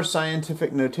improper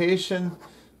scientific notation.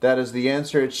 That is the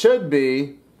answer. It should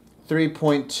be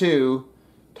 3.2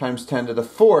 times 10 to the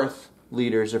 4th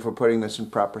liters if we're putting this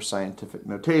in proper scientific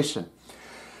notation.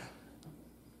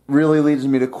 Really leads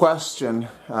me to question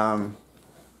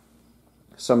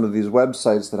some of these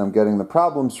websites that I'm getting the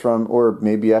problems from, or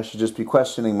maybe I should just be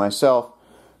questioning myself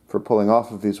for pulling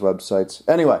off of these websites.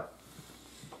 Anyway,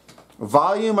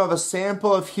 Volume of a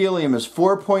sample of helium is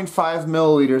 4.5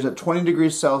 milliliters at 20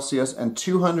 degrees Celsius and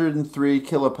 203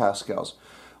 kilopascals.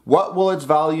 What will its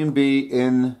volume be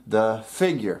in the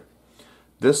figure?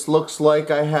 This looks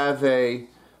like I have a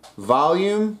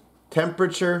volume,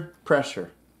 temperature,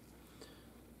 pressure.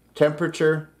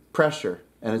 Temperature, pressure,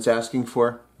 and it's asking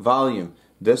for volume.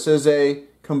 This is a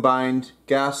combined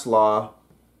gas law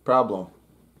problem.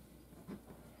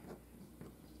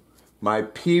 My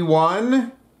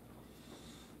P1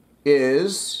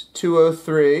 is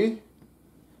 203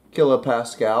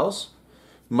 kilopascals.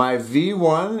 My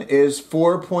V1 is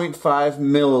 4.5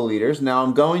 milliliters. Now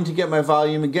I'm going to get my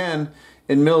volume again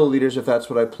in milliliters if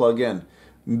that's what I plug in.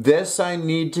 This I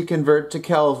need to convert to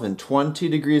Kelvin. 20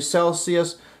 degrees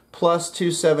Celsius plus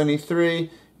 273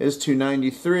 is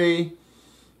 293.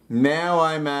 Now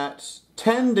I'm at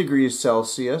 10 degrees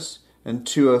Celsius and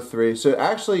 203. So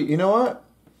actually, you know what?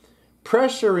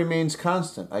 Pressure remains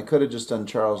constant. I could have just done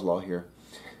Charles' law here.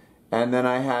 And then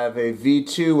I have a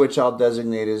V2, which I'll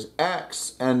designate as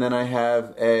X. And then I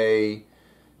have a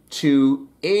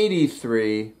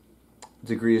 283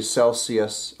 degrees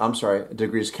Celsius,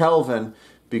 degrees Kelvin,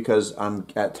 because I'm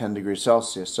at 10 degrees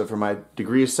Celsius. So for my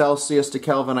degrees Celsius to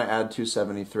Kelvin, I add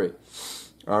 273.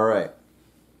 All right.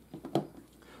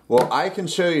 Well, I can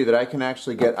show you that I can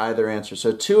actually get either answer.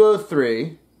 So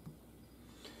 203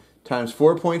 times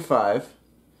 4.5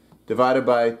 divided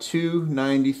by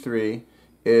 293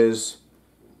 is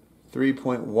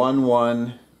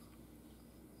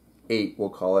 3.118, we'll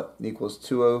call it, equals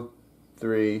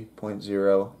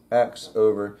 203.0 x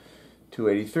over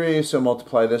 283. So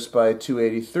multiply this by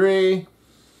 283.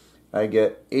 I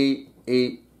get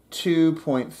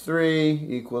 882.3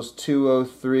 equals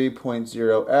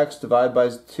 203.0 x. Divide by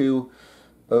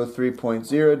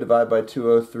 203.0. Divide by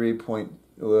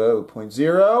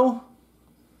 203.0.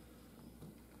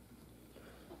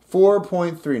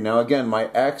 4.3. Now again, my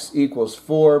x equals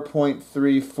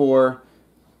 4.34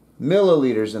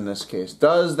 milliliters in this case.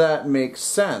 Does that make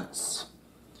sense?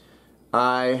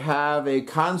 I have a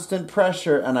constant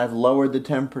pressure and I've lowered the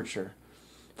temperature.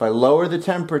 If I lower the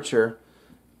temperature,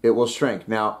 it will shrink.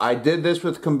 Now, I did this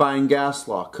with combined gas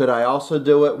law. Could I also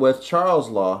do it with Charles'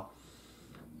 law?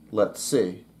 Let's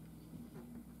see.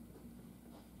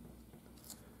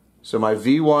 So my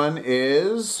V1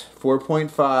 is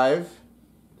 4.5.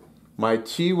 My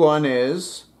T1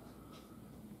 is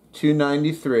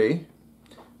 293.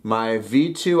 My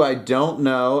V2 I don't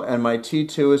know, and my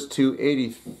T2 is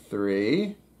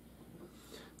 283.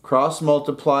 Cross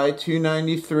multiply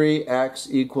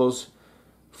 293x equals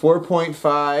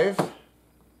 4.5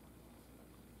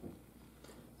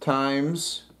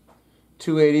 times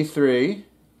 283,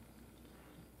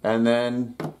 and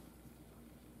then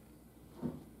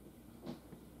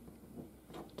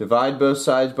divide both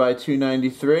sides by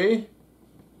 293,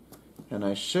 and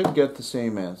I should get the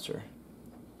same answer.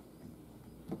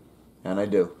 And I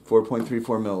do, 4.34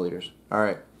 milliliters. All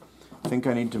right, I think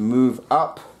I need to move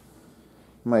up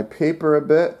my paper a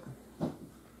bit. A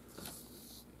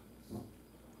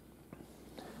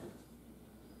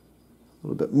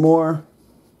little bit more.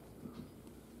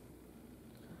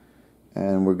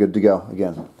 And we're good to go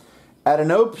again. At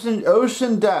an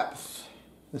ocean depth,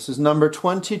 this is number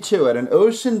 22, at an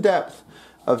ocean depth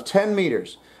of 10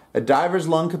 meters, a diver's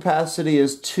lung capacity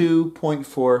is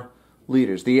 2.4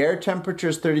 liters. The air temperature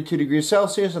is 32 degrees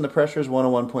Celsius and the pressure is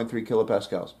 101.3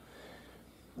 kilopascals.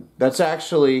 That's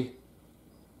actually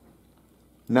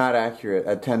not accurate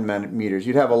at 10 meters.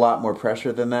 You'd have a lot more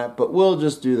pressure than that, but we'll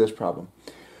just do this problem.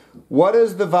 What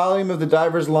is the volume of the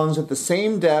diver's lungs at the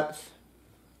same depth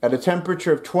at a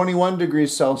temperature of 21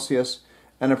 degrees Celsius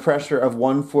and a pressure of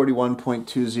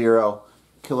 141.20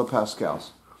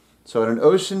 kilopascals? So at an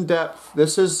ocean depth,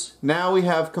 this is, now we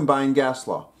have combined gas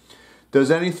law.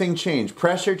 Does anything change?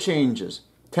 Pressure changes,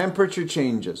 temperature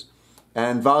changes,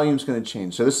 and volume's going to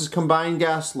change. So this is combined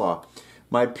gas law.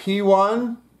 My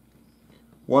P1,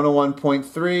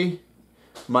 101.3.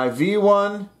 My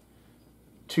V1,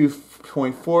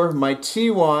 2.4. My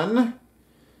T1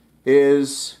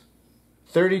 is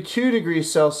 32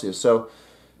 degrees Celsius. So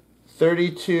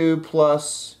 32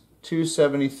 plus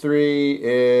 273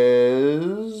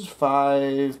 is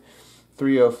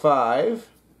 5305.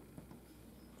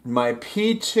 My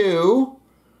P2,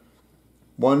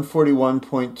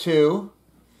 141.2.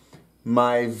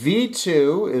 My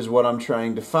V2 is what I'm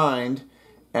trying to find.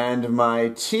 And my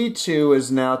T2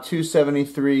 is now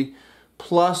 273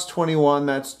 plus 21,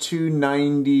 that's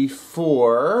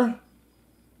 294.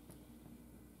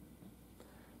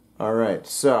 All right,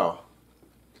 so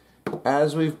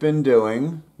as we've been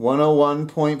doing,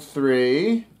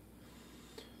 101.3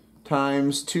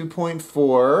 times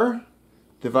 2.4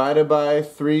 divided by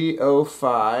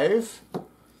 305,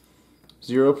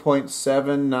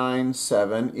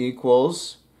 0.797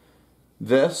 equals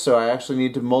this. So I actually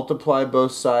need to multiply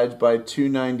both sides by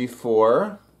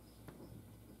 294.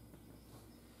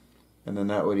 And then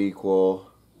that would equal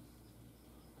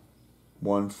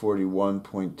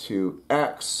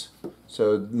 141.2x.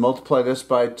 So multiply this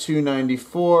by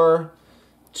 294,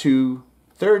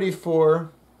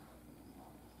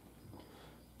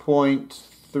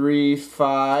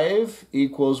 234.35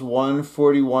 equals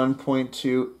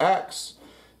 141.2x.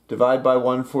 Divide by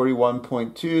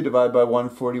 141.2, divide by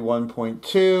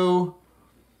 141.2.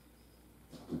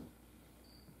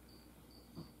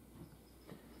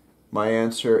 My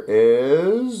answer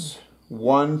is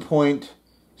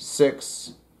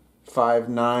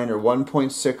 1.659 or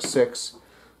 1.66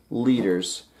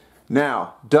 liters.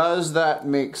 Now, does that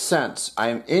make sense?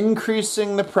 I'm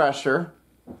increasing the pressure.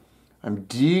 I'm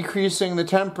decreasing the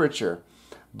temperature.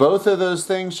 Both of those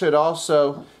things should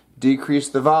also decrease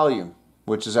the volume,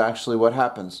 which is actually what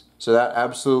happens. So that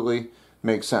absolutely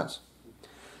makes sense.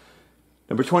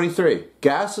 Number 23.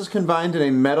 Gas is confined in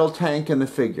a metal tank in the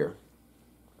figure.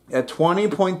 At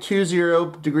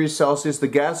 20.20 degrees Celsius, the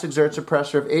gas exerts a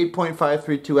pressure of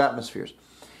 8.532 atmospheres.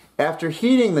 After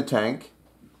heating the tank,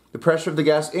 the pressure of the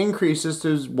gas increases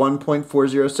to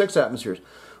 1.406 atmospheres.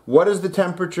 What is the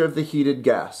temperature of the heated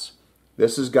gas?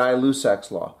 This is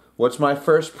Guy-Lussac's law. What's my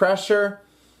first pressure?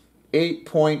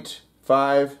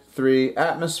 8.53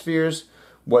 atmospheres.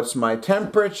 What's my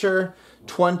temperature?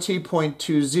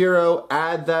 20.20.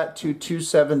 Add that to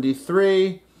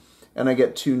 273. And I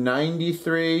get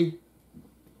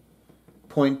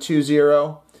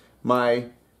 293.20. My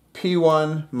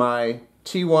P1, my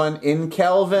T1 in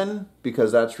Kelvin,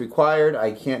 because that's required.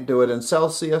 I can't do it in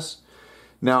Celsius.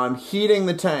 Now I'm heating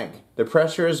the tank. The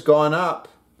pressure has gone up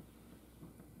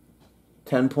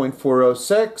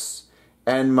 10.406,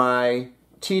 and my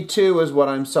T2 is what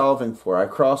I'm solving for. I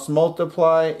cross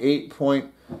multiply.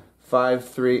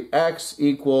 8.53x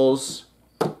equals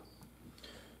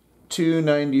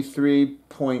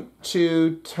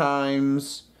 293.2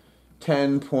 times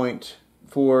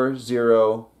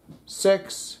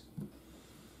 10.406.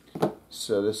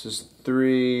 So this is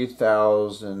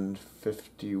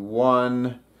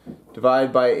 3,051.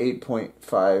 Divide by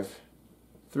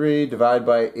 8.53. Divide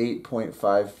by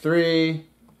 8.53.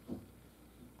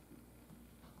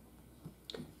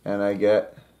 And I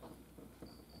get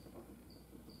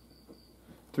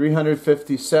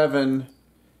 357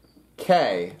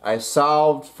 K. I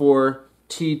solved for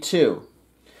T2.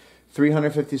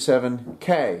 357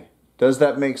 K. Does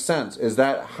that make sense? Is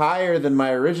that higher than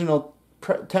my original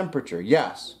temperature?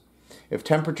 Yes. If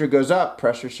temperature goes up,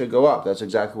 pressure should go up. That's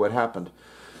exactly what happened.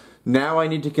 Now I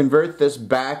need to convert this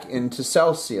back into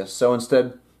Celsius. So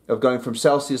instead of going from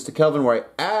Celsius to Kelvin, where I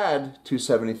add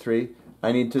 273,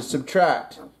 I need to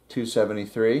subtract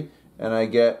 273, and I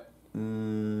get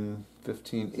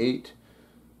 15.8.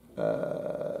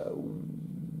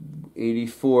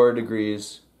 84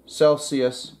 degrees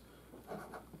Celsius.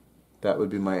 That would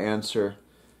be my answer,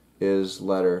 is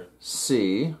letter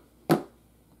C.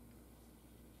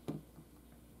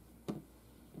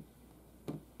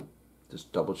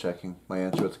 Just double checking my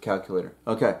answer with the calculator.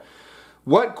 Okay.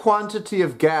 What quantity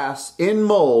of gas in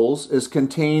moles is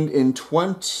contained in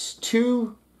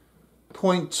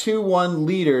 22.21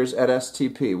 liters at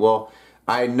STP? Well,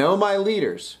 I know my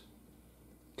liters.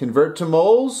 Convert to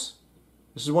moles.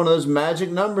 This is one of those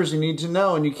magic numbers you need to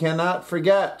know and you cannot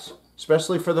forget,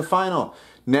 especially for the final.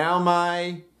 Now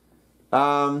my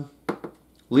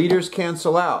liters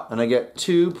cancel out, and I get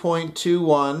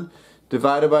 2.21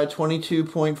 divided by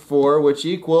 22.4, which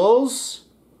equals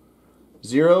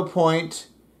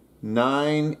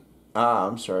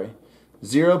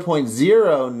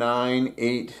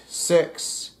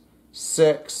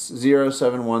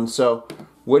 0.09866071. So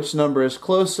which number is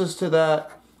closest to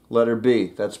that? Letter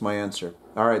B. That's my answer.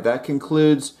 All right, that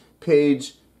concludes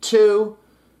page 2.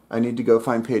 I need to go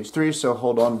find page 3, so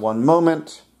hold on one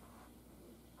moment.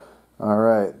 All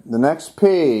right, the next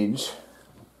page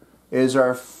is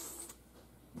our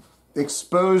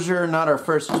exposure, not our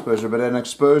first exposure, but an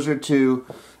exposure to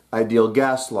ideal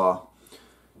gas law,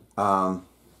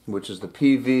 which is the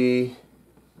PV,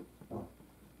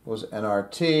 was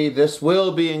NRT. This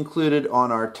will be included on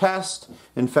our test.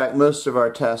 In fact, most of our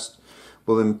tests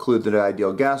will include the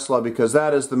ideal gas law because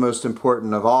that is the most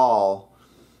important of all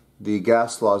the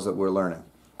gas laws that we're learning.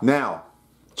 Now,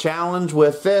 challenge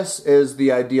with this is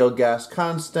the ideal gas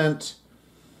constant.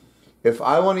 If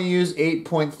I want to use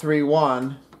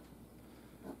 8.31,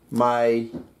 my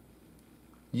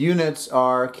units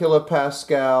are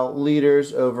kilopascal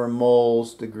liters over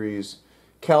moles degrees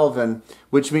Kelvin,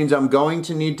 which means I'm going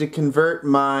to need to convert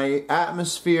my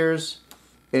atmospheres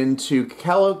into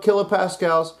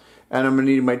kilopascals, and I'm going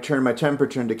to need to turn my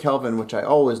temperature into Kelvin, which I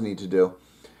always need to do.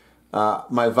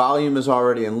 My volume is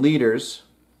already in liters.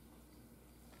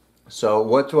 So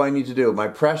what do I need to do? My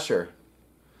pressure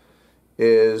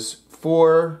is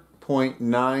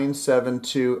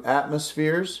 4.972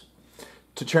 atmospheres.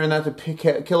 To turn that to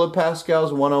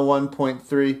kilopascals,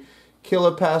 101.3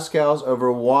 kilopascals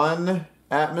over 1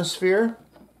 atmosphere.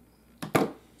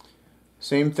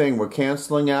 Same thing, we're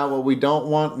canceling out what we don't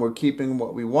want, we're keeping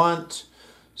what we want.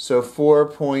 So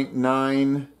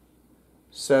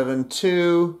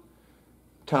 4.972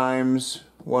 times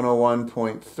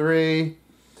 101.3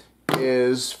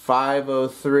 is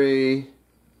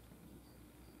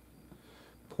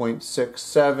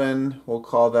 503.67. We'll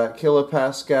call that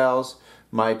kilopascals.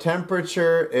 My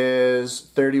temperature is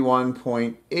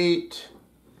 31.8.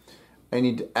 I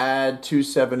need to add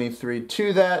 273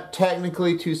 to that.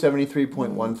 Technically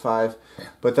 273.15,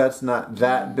 but that's not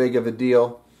that big of a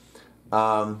deal.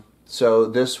 So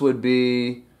this would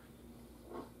be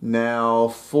now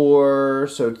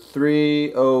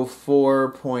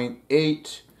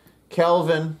 304.8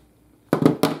 Kelvin.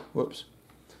 Whoops.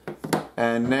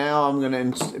 And now I'm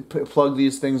going to plug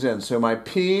these things in. So my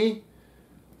P,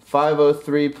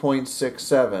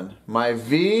 503.67. My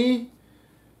V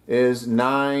is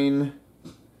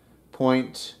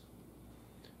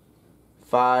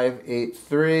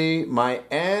 9.583. My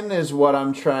N is what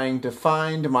I'm trying to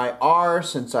find. My R,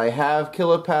 since I have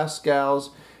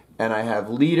kilopascals and I have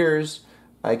liters,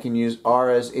 I can use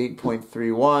R as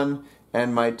 8.31.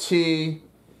 And my T,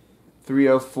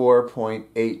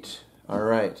 304.8. All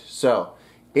right, so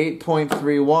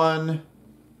 8.31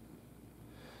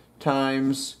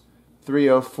 times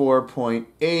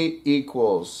 304.8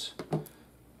 equals,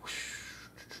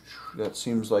 that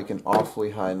seems like an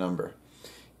awfully high number.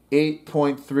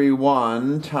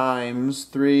 8.31 times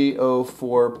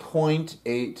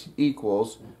 304.8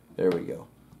 equals, there we go.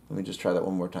 Let me just try that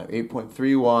one more time.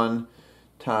 8.31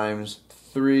 times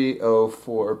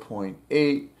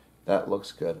 304.8. That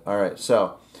looks good. All right,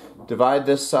 so divide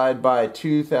this side by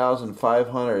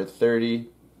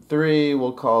 2,533.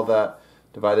 We'll call that,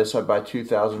 divide this side by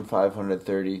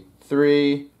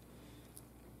 2,533.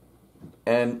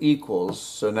 And equals,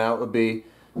 so now it would be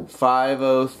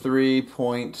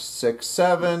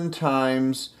 503.67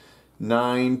 times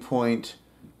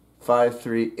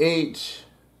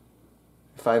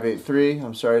 583,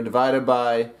 I'm sorry, divided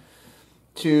by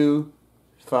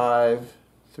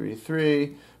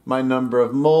 2,533. My number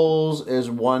of moles is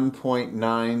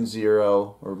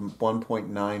 1.90 or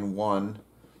 1.91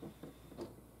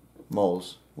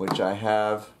 moles, which I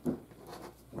have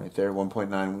right there,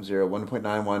 1.90,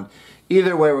 1.91.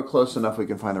 Either way, we're close enough we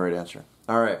can find the right answer.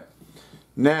 All right.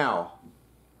 Now,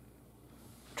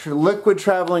 liquid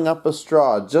traveling up a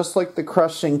straw, just like the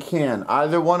crushing can.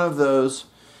 Either one of those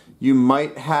you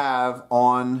might have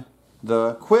on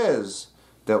the quiz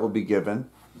that will be given.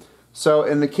 So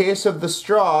in the case of the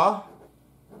straw,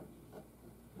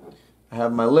 I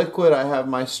have my liquid, I have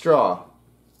my straw.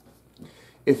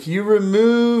 If you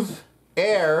remove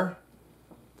air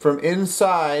from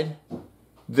inside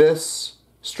this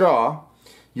straw,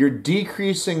 you're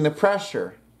decreasing the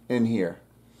pressure in here.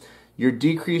 You're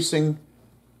decreasing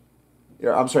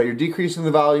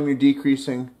the volume, you're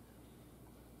decreasing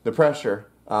the pressure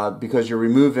because you're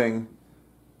removing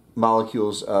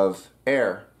molecules of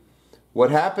air. What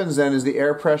happens then is the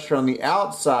air pressure on the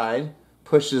outside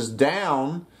pushes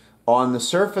down on the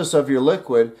surface of your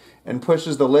liquid and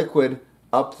pushes the liquid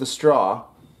up the straw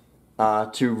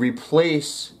to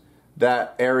replace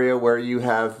that area where you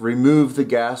have removed the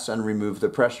gas and removed the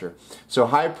pressure. So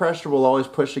high pressure will always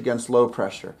push against low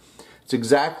pressure. It's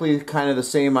exactly kind of the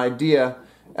same idea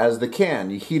as the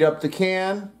can. You heat up the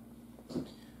can,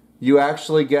 you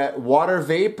actually get water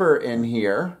vapor in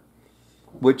here,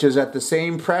 which is at the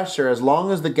same pressure as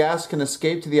long as the gas can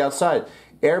escape to the outside.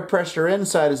 Air pressure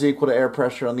inside is equal to air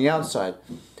pressure on the outside.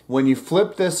 When you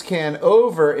flip this can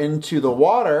over into the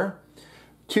water,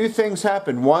 two things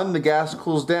happen. One, the gas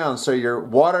cools down, so your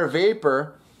water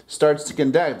vapor starts to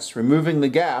condense, removing the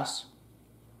gas.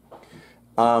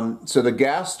 So the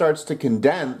gas starts to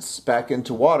condense back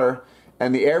into water,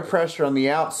 and the air pressure on the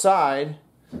outside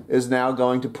is now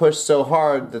going to push so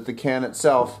hard that the can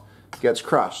itself gets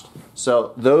crushed.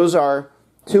 So those are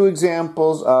two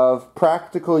examples of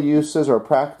practical uses or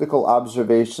practical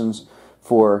observations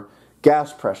for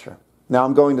gas pressure. Now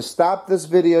I'm going to stop this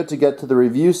video to get to the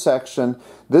review section.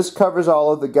 This covers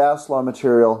all of the gas law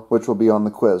material which will be on the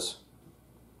quiz.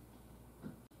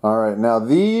 Alright, now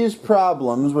these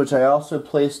problems, which I also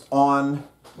placed on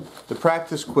the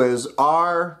practice quiz,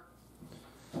 are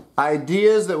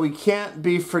ideas that we can't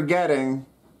be forgetting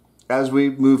as we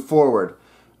move forward.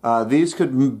 These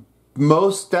could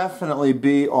most definitely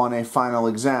be on a final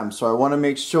exam, so I want to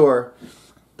make sure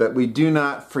that we do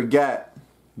not forget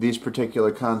these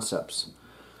particular concepts.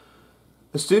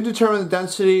 A student determined the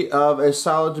density of a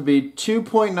solid to be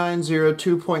 2.90,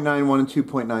 2.91, and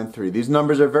 2.93. These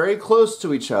numbers are very close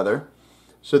to each other,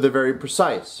 so they're very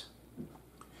precise.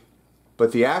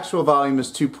 But the actual volume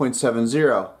is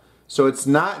 2.70, so it's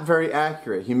not very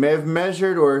accurate. He may have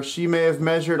measured, or she may have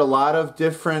measured, a lot of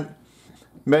different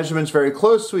measurements very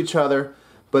close to each other,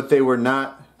 but they were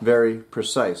not very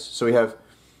precise. So we have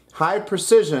high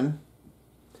precision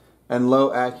and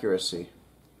low accuracy.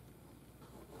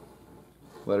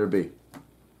 Letter B.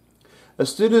 A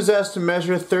student is asked to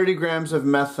measure 30 grams of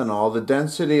methanol. The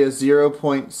density is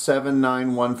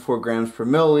 0.7914 grams per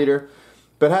milliliter,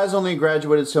 but has only a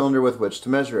graduated cylinder with which to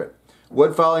measure it.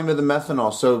 What volume of the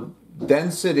methanol? So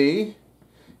density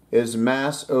is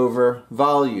mass over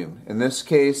volume. In this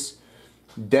case,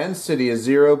 density is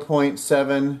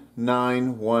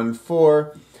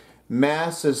 0.7914.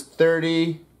 Mass is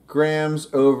 30 grams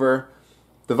over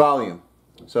the volume.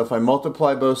 So if I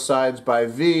multiply both sides by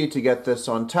V to get this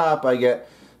on top, I get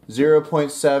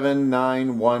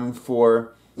 0.7914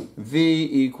 V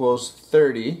equals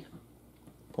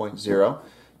 30.0.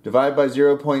 Divide by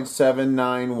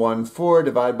 0.7914,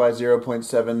 divide by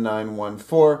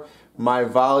 0.7914. My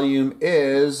volume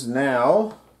is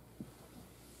now,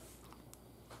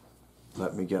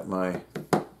 let me get my,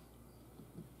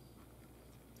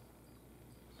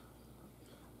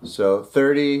 so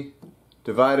 30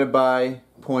 divided by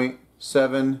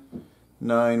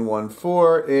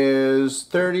 0.7914 is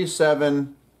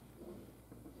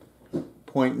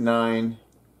 37.9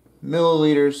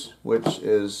 milliliters, which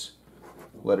is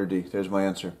letter D. There's my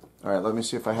answer. All right, let me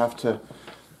see if I have to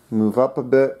move up a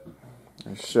bit.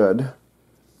 I should. A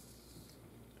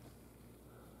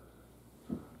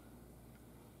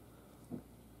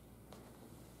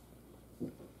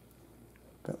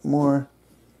bit more.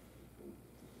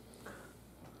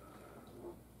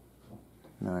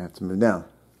 Now I have to move down.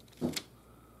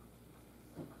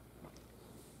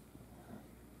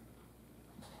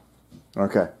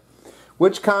 Okay.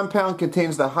 Which compound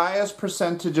contains the highest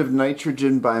percentage of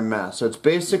nitrogen by mass? So it's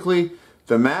basically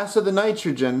the mass of the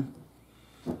nitrogen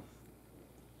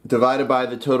divided by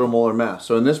the total molar mass.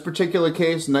 So in this particular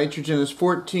case, nitrogen is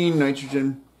 14,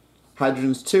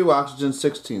 hydrogen is 2, oxygen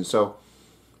 16. So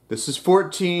this is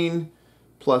 14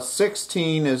 plus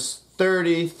 16 is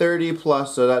 30, 30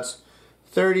 plus, so that's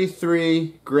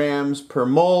 33 grams per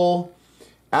mole.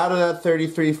 Out of that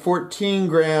 33, 14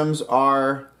 grams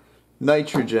are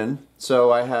nitrogen.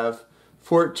 So I have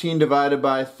 14 divided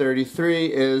by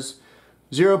 33 is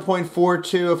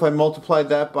 0.42. If I multiplied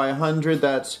that by 100,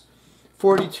 that's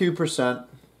 42%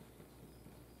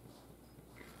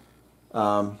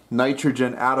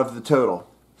 nitrogen out of the total.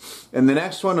 And the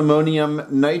next one, ammonium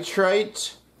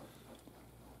nitrite.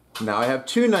 Now I have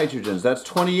two nitrogens. That's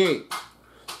 28.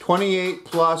 28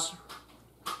 plus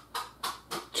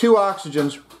 2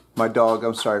 oxygens. My dog,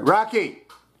 I'm sorry. Rocky!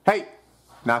 Hey!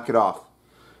 Knock it off.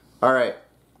 Alright,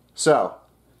 so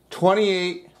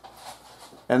 28,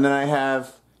 and then I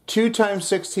have 2 times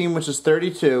 16, which is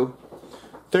 32.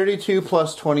 32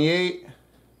 plus 28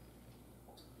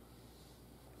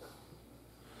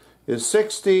 is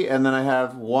 60, and then I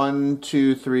have 1,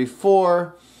 2, 3,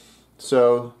 4.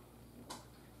 So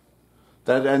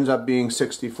that ends up being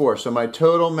 64. So my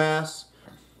total mass,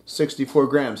 64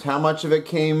 grams. How much of it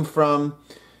came from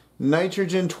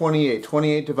nitrogen? 28.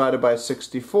 28 divided by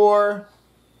 64.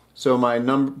 So my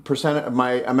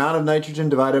my amount of nitrogen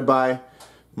divided by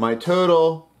my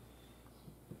total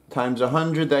times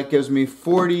 100, that gives me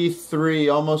 43,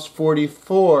 almost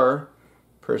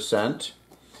 44%.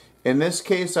 In this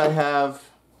case, I have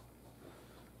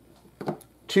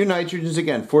 2 nitrogens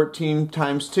again. 14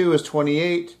 times 2 is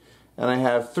 28. And I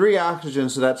have 3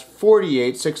 oxygens, so that's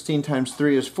 48. 16 times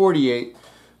 3 is 48.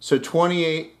 So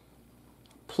 28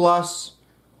 plus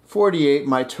 48,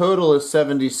 my total is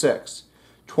 76.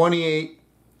 28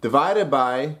 divided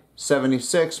by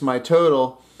 76, my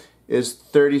total is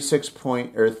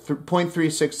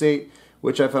 0.368,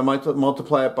 which if I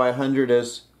multiply it by 100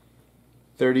 is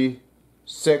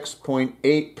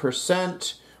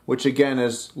 36.8%, which again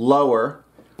is lower.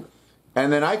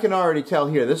 And then I can already tell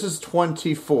here, this is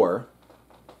 24.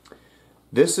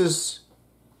 This is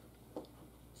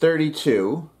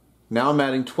 32. Now I'm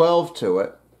adding 12 to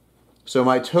it. So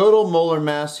my total molar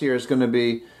mass here is going to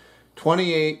be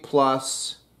 28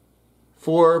 plus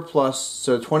 4 plus,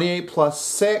 so 28 plus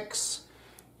 6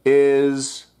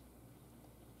 is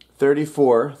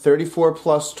 34. 34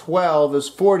 plus 12 is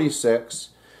 46.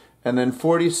 And then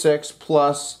 46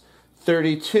 plus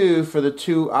 32 for the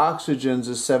 2 oxygens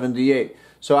is 78.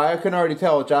 So I can already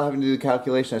tell, without having to do the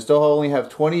calculation, I still only have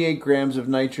 28 grams of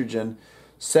nitrogen,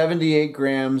 78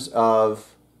 grams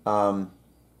of the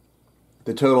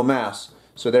total mass.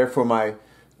 So therefore my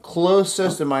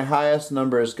closest and my highest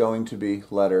number is going to be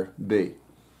letter B.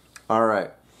 All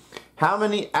right. How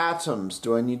many atoms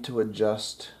do I need to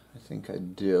adjust? I think I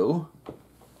do.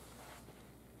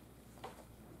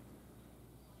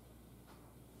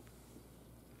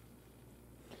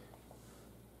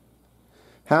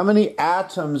 How many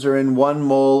atoms are in 1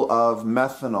 mole of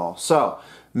methanol? So,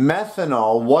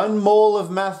 methanol, 1 mole of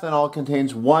methanol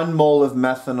contains 1 mole of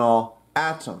methanol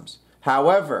atoms.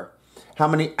 However, how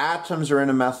many atoms are in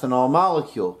a methanol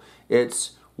molecule?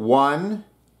 It's 1,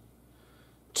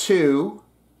 2,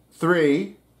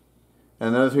 3, and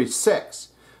another 3, 6.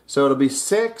 So it'll be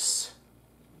 6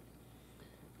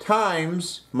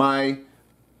 times my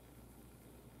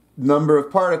number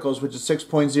of particles, which is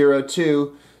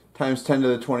 6.02 times 10 to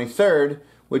the 23rd,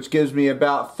 which gives me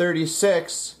about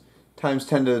 36 times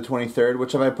 10 to the 23rd,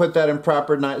 which if I put that in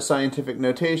proper scientific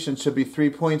notation should be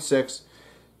 3.6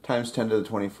 times 10 to the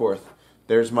 24th.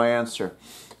 There's my answer.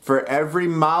 For every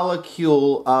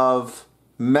molecule of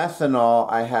methanol,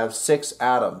 I have 6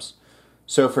 atoms.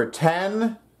 So for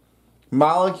 10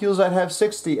 molecules, I'd have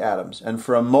 60 atoms. And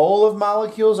for a mole of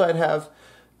molecules, I'd have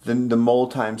the mole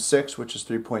times 6, which is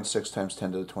 3.6 times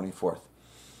 10 to the 24th.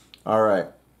 All right.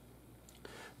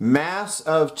 Mass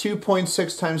of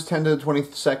 2.6 times 10 to the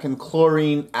 22nd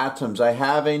chlorine atoms. I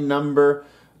have a number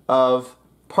of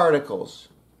particles.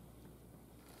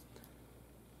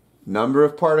 Number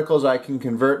of particles I can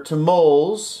convert to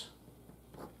moles.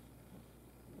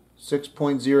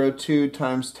 6.02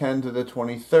 times 10 to the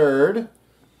 23rd,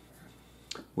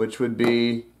 which would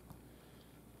be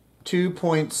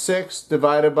 2.6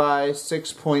 divided by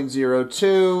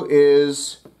 6.02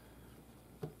 is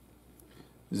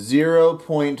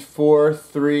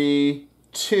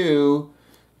 0.432.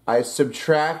 I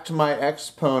subtract my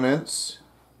exponents,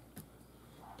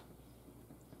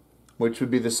 which would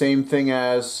be the same thing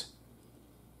as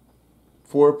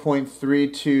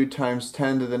 4.32 times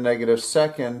 10 to the negative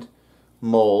second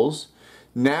moles.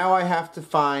 Now I have to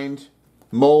find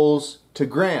moles to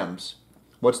grams.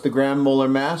 What's the gram molar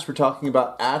mass? We're talking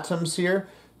about atoms here.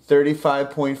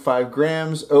 35.5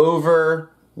 grams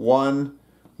over 1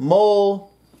 mole.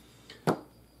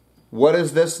 What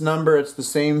is this number? It's the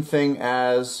same thing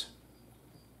as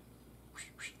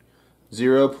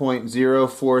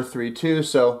 0.0432,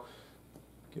 so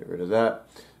get rid of that.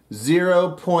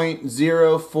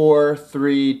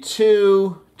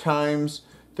 0.0432 times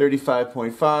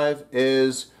 35.5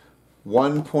 is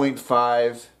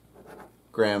 1.5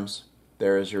 grams.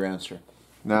 There is your answer.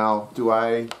 Now, do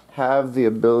I have the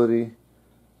ability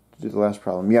to do the last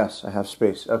problem? Yes, I have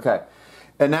space. Okay.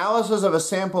 Analysis of a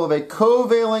sample of a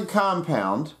covalent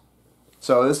compound.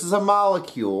 So this is a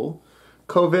molecule.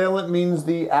 Covalent means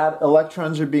the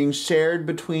electrons are being shared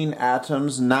between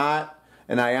atoms, not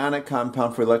an ionic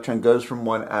compound for electron goes from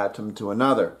one atom to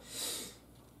another.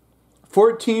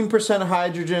 14%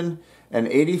 hydrogen and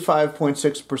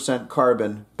 85.6%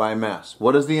 carbon by mass.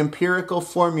 What is the empirical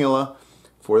formula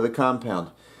for the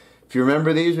compound? If you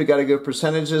remember these, we got to give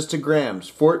percentages to grams.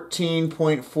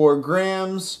 14.4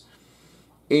 grams,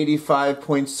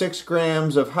 85.6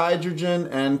 grams of hydrogen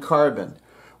and carbon.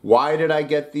 Why did I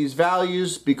get these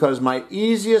values? Because my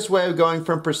easiest way of going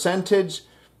from percentage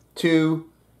to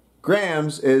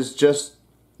grams is just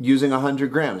using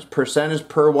 100 grams. Percent is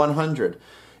per 100.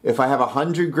 If I have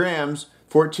 100 grams,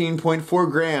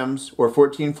 14.4 grams or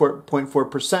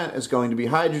 14.4% is going to be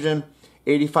hydrogen.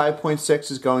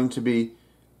 85.6 is going to be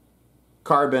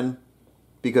carbon,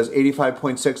 because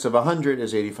 85.6 of 100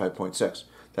 is 85.6.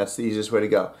 That's the easiest way to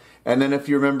go. And then if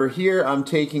you remember here, I'm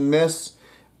taking this,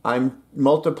 I'm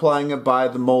multiplying it by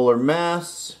the molar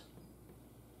mass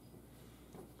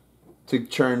to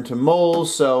turn to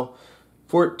moles. So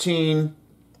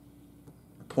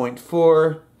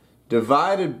 14.4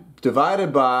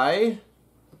 divided by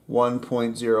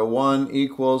 1.01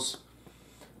 equals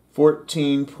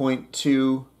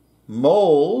 14.2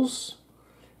 moles.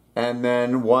 And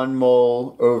then 1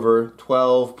 mole over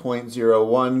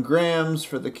 12.01 grams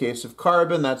for the case of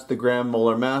carbon. That's the gram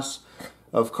molar mass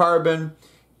of carbon.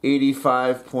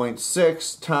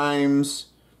 85.6 times,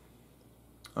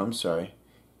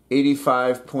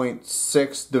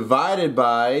 85.6 divided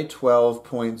by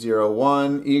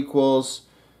 12.01 equals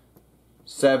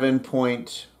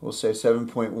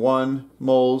 7.1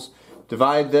 moles.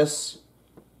 Divide this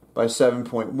by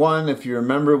 7.1. If you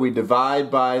remember, we divide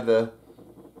by the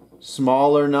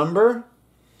smaller number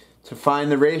to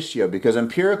find the ratio, because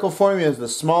empirical formula is the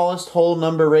smallest whole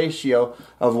number ratio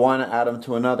of one atom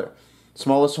to another.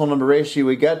 Smallest whole number ratio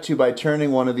we get to by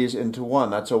turning one of these into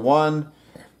 1. That's a 1,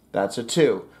 that's a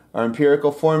 2. Our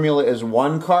empirical formula is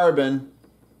 1 carbon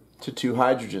to 2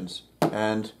 hydrogens.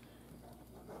 And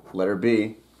letter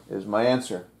B is my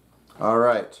answer. All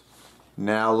right.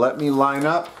 Now let me line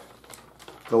up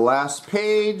the last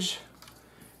page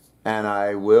and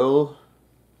I will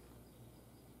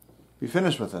be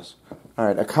finished with this. All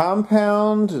right, a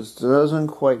compound just doesn't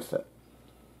quite fit.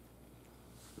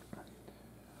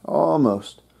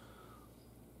 Almost.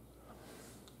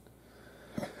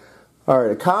 All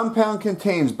right, a compound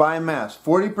contains by mass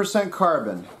 40%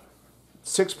 carbon,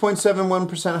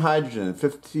 6.71% hydrogen, and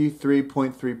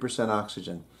 53.3%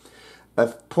 oxygen. A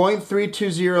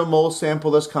 0.320 mole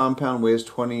sample of this compound weighs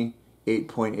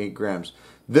 28.8 grams.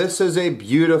 This is a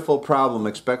beautiful problem.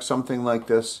 Expect something like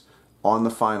this on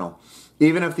the final.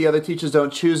 Even if the other teachers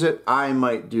don't choose it, I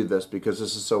might do this because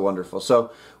this is so wonderful. So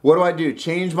what do?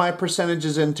 Change my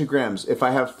percentages into grams. If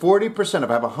I have 40%, if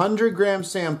I have a 100 gram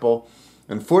sample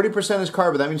and 40% is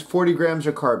carbon, that means 40 grams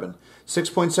are carbon.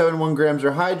 6.71 grams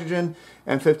are hydrogen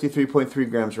and 53.3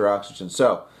 grams are oxygen.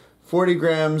 So 40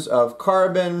 grams of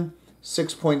carbon,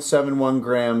 6.71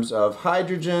 grams of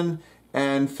hydrogen,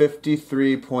 and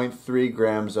 53.3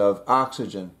 grams of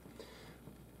oxygen.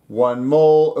 1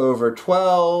 mole over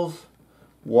 12,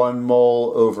 1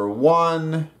 mole over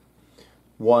 1,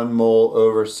 1 mole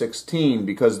over 16,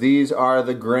 because these are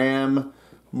the gram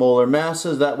molar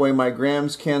masses. That way my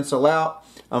grams cancel out.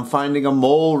 I'm finding a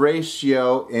mole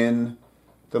ratio in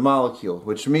the molecule,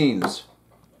 which means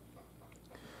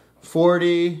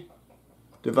 40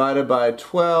 divided by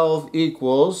 12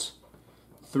 equals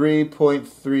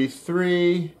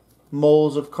 3.33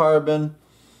 moles of carbon,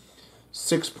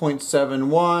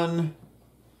 6.71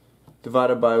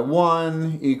 divided by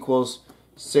 1 equals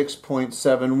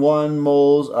 6.71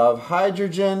 moles of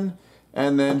hydrogen,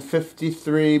 and then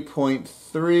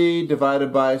 53.3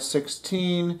 divided by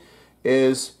 16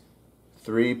 is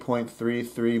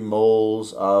 3.33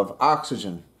 moles of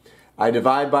oxygen. I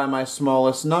divide by my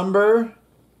smallest number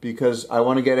because I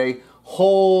want to get a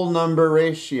whole number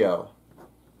ratio.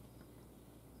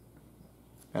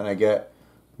 And I get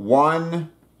 1,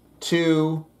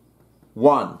 2,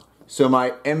 1. So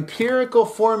my empirical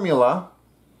formula,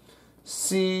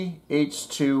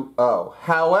 CH2O.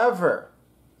 However,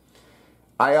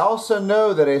 I also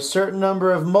know that a certain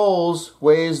number of moles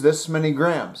weighs this many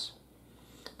grams.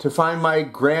 To find my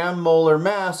gram molar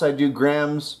mass, I do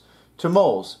grams to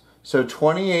moles. So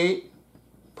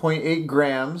 28.8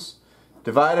 grams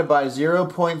divided by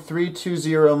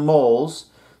 0.320 moles.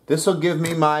 This will give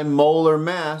me my molar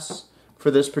mass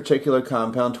for this particular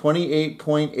compound.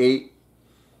 28.8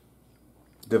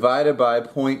 divided by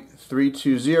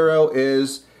 0.320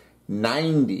 is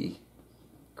 90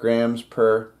 grams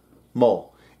per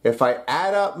mole. If I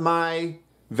add up my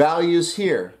values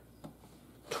here,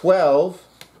 12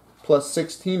 plus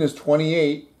 16 is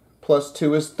 28, plus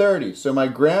 2 is 30. So my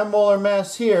gram molar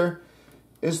mass here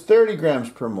is 30 grams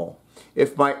per mole.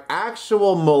 If my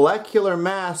actual molecular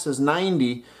mass is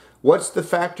 90, what's the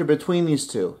factor between these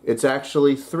two? It's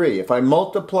actually 3. If I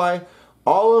multiply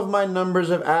all of my numbers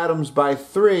of atoms by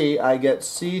 3, I get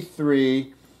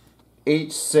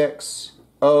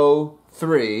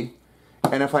C3H6O3.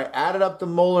 And if I added up the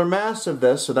molar mass of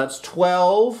this, so that's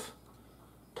 12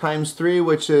 times 3,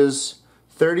 which is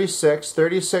 36.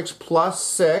 36 plus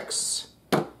 6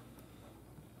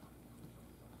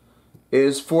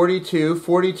 is 42.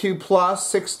 42 plus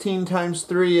 16 times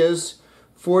 3 is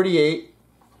 48.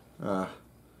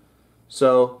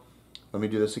 So let me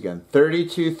do this again.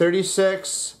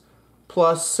 36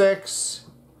 plus 6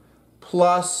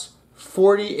 plus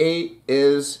 48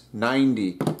 is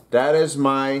 90. That is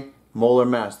my molar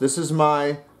mass. This is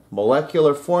my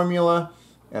molecular formula,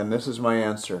 and this is my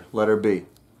answer, letter B.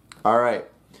 All right.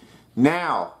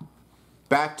 Now,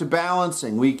 back to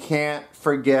balancing. We can't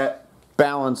forget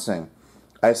balancing.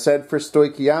 I said for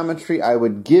stoichiometry I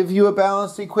would give you a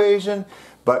balanced equation,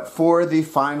 but for the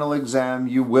final exam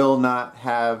you will not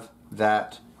have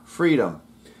that freedom.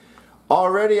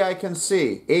 Already I can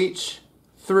see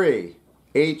H3,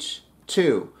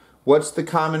 H2. What's the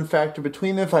common factor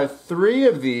between them? If I have 3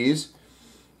 of these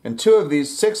and 2 of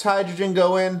these, 6 hydrogen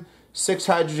go in, 6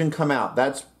 hydrogen come out.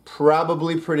 That's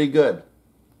probably pretty good.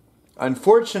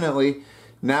 Unfortunately,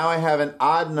 now I have an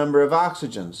odd number of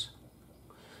oxygens.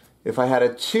 If I had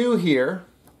a 2 here,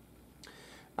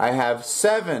 I have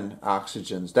 7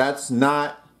 oxygens. That's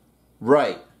not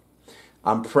right.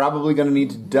 I'm probably going to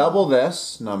need to double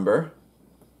this number,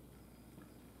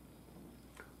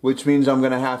 which means I'm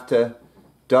going to have to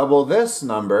double this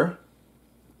number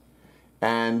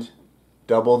and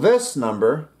double this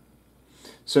number.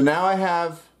 So now I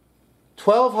have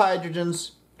 12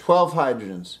 hydrogens, 12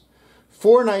 hydrogens,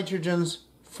 4 nitrogens,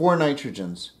 4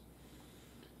 nitrogens,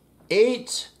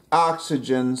 8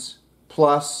 oxygens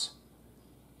plus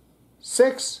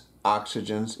 6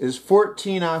 oxygens is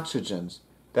 14 oxygens.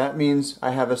 That means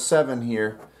I have a 7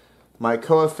 here. My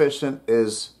coefficient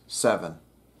is 7.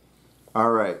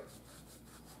 All right.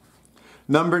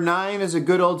 Number 9 is a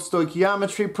good old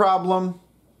stoichiometry problem.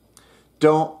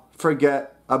 Don't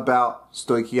forget about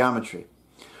stoichiometry.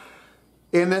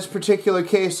 In this particular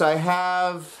case, I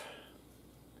have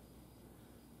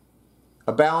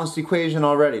a balanced equation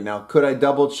already. Now, could I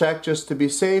double check just to be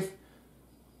safe?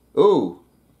 Ooh.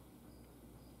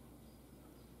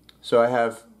 So I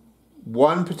have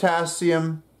 1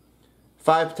 potassium,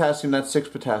 5 potassium, that's 6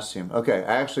 potassium. Okay,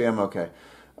 I actually am okay.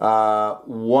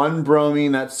 1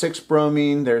 bromine, that's 6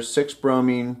 bromine, there's 6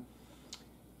 bromine,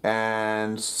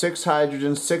 and 6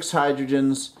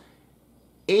 hydrogens,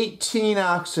 18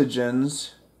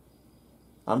 oxygens,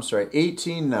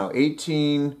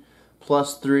 18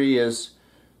 plus 3 is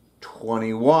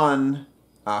 21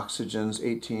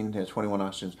 oxygens, 21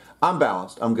 oxygens. I'm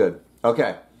balanced, I'm good.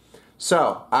 Okay,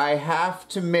 so I have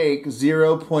to make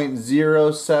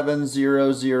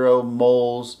 0.0700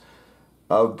 moles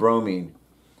of bromine.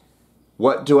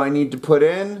 What do I need to put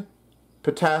in?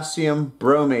 Potassium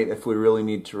bromate, if we really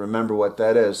need to remember what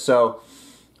that is. So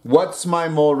what's my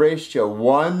mole ratio?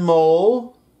 1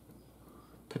 mole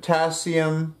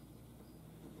potassium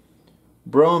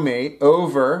bromate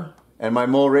over, and my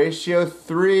mole ratio,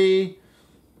 3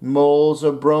 moles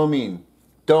of bromine.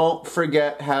 Don't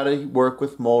forget how to work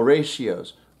with mole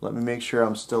ratios. Let me make sure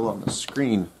I'm still on the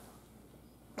screen.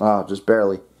 Oh, just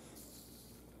barely.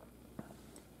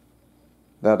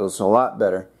 That was a lot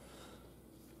better.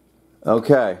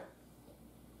 Okay.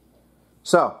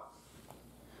 So,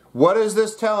 what is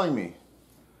this telling me?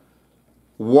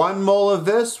 1 mole of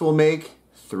this will make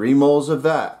 3 moles of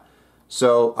that.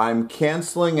 So I'm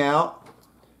canceling out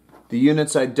the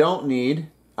units I don't need.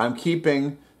 I'm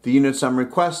keeping the units I'm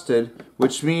requested,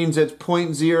 which means it's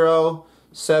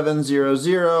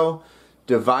 0.0700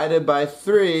 divided by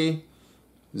 3,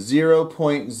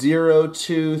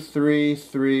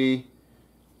 0.0233,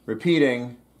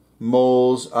 repeating,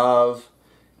 moles of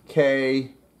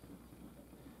KBrO3,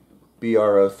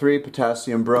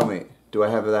 potassium bromate. Do I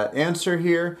have that answer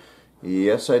here?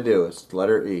 Yes, I do. It's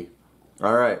letter E.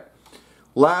 All right.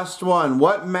 Last one.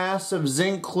 What mass of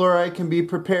zinc chloride can be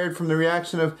prepared from the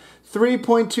reaction of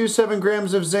 3.27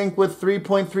 grams of zinc with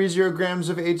 3.30 grams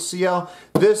of HCl?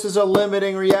 This is a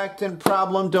limiting reactant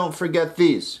problem. Don't forget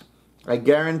these. I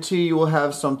guarantee you will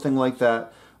have something like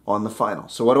that on the final.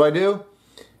 So what do?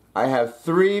 I have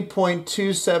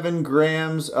 3.27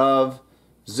 grams of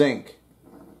zinc.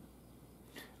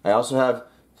 I also have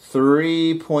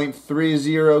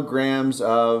 3.30 grams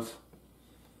of,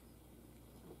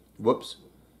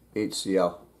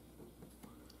 HCl.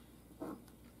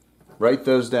 Write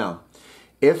those down.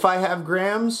 If I have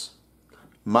grams,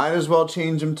 might as well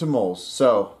change them to moles.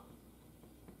 So,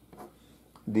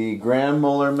 the gram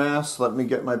molar mass, let me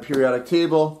get my periodic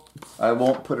table. I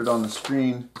won't put it on the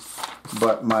screen,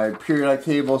 but my periodic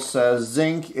table says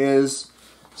zinc is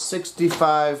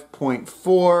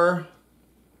 65.4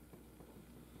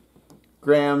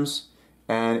 grams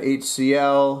and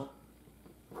HCl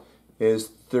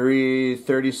is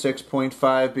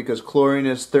 36.5 because chlorine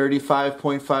is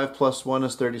 35.5 plus 1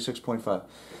 is 36.5.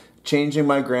 Changing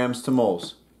my grams to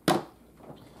moles.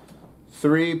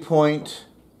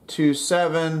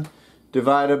 3.27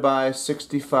 divided by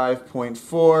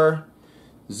 65.4,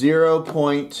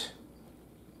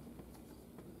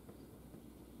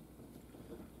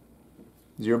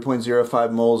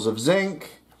 0.05 moles of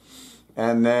zinc,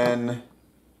 and then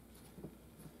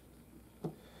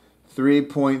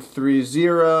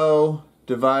 3.30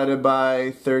 divided by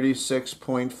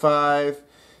 36.5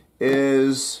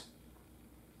 is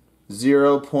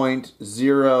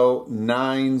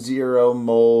 0.090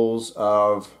 moles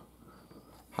of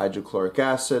hydrochloric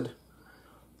acid.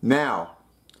 Now,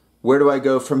 where do I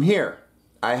go from here?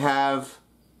 I have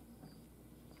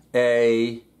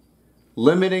a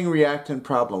limiting reactant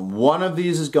problem. One of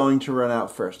these is going to run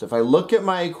out first. If I look at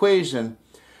my equation,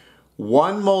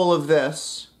 1 mole of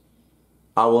this,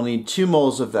 I will need 2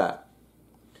 moles of that.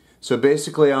 So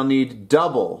basically I'll need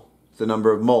double the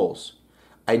number of moles.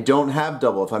 I don't have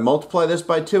double. If I multiply this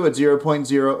by 2, it's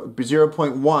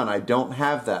 0.1. I don't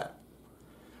have that.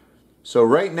 So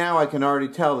right now I can already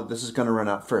tell that this is going to run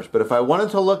out first. But if I wanted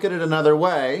to look at it another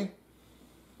way,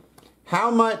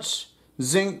 how much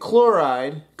zinc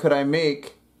chloride could I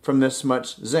make from this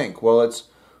much zinc? Well, it's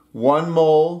 1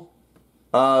 mole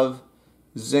of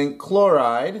zinc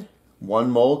chloride,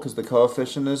 1 mole because the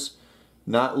coefficient is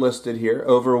not listed here,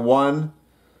 over 1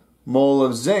 mole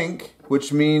of zinc,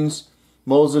 which means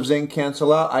moles of zinc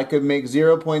cancel out. I could make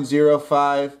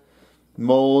 0.05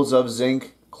 moles of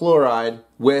zinc chloride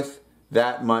with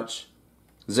that much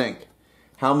zinc.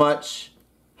 How much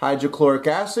hydrochloric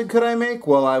acid could I make?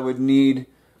 Well, I would need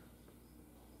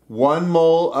 1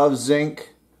 mole of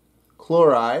zinc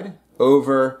chloride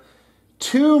over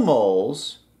 2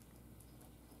 moles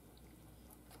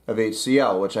of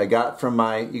HCl, which I got from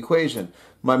my equation.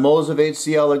 My moles of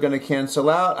HCl are going to cancel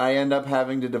out. I end up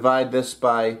having to divide this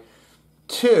by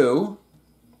 2.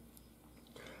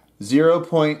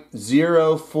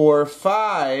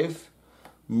 0.045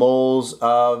 moles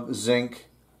of zinc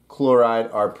chloride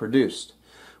are produced.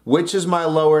 Which is my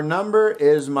lower number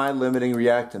is my limiting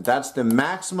reactant. That's the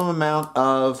maximum amount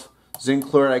of zinc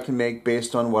chloride I can make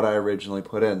based on what I originally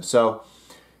put in. So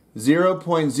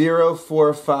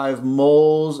 0.045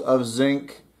 moles of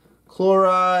zinc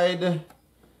chloride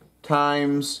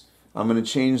times, I'm going to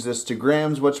change this to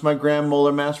grams. What's my gram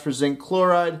molar mass for zinc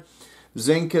chloride?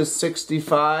 Zinc is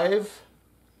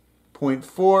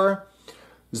 65.4.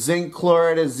 Zinc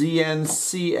chloride is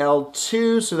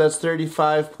ZnCl2, so that's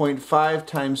 35.5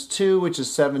 times 2, which is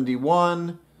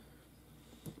 71.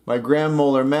 My gram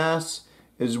molar mass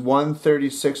is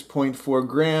 136.4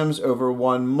 grams over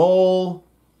 1 mole,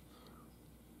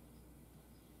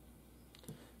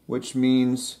 which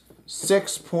means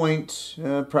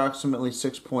approximately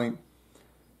 6 point,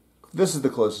 this is the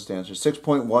closest answer,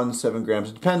 6.17 grams.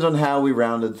 It depends on how we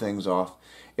rounded things off.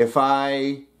 If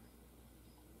I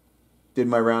did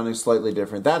my rounding slightly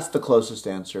different, that's the closest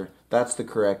answer. That's the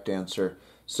correct answer.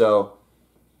 So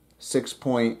we'll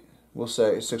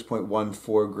say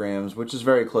 6.14 grams, which is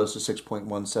very close to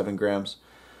 6.17 grams.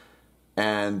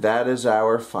 And that is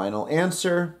our final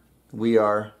answer. We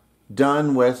are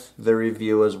done with the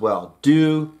review as well.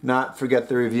 Do not forget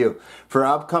the review. For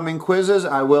upcoming quizzes,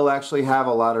 I will actually have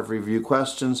a lot of review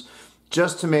questions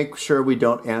just to make sure we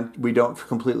don't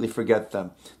completely forget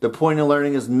them. The point of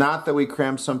learning is not that we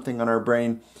cram something on our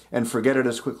brain and forget it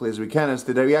as quickly as we can. It's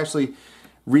that we actually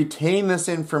retain this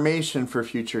information for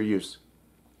future use.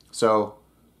 So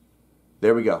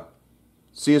there we go.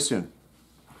 See you soon.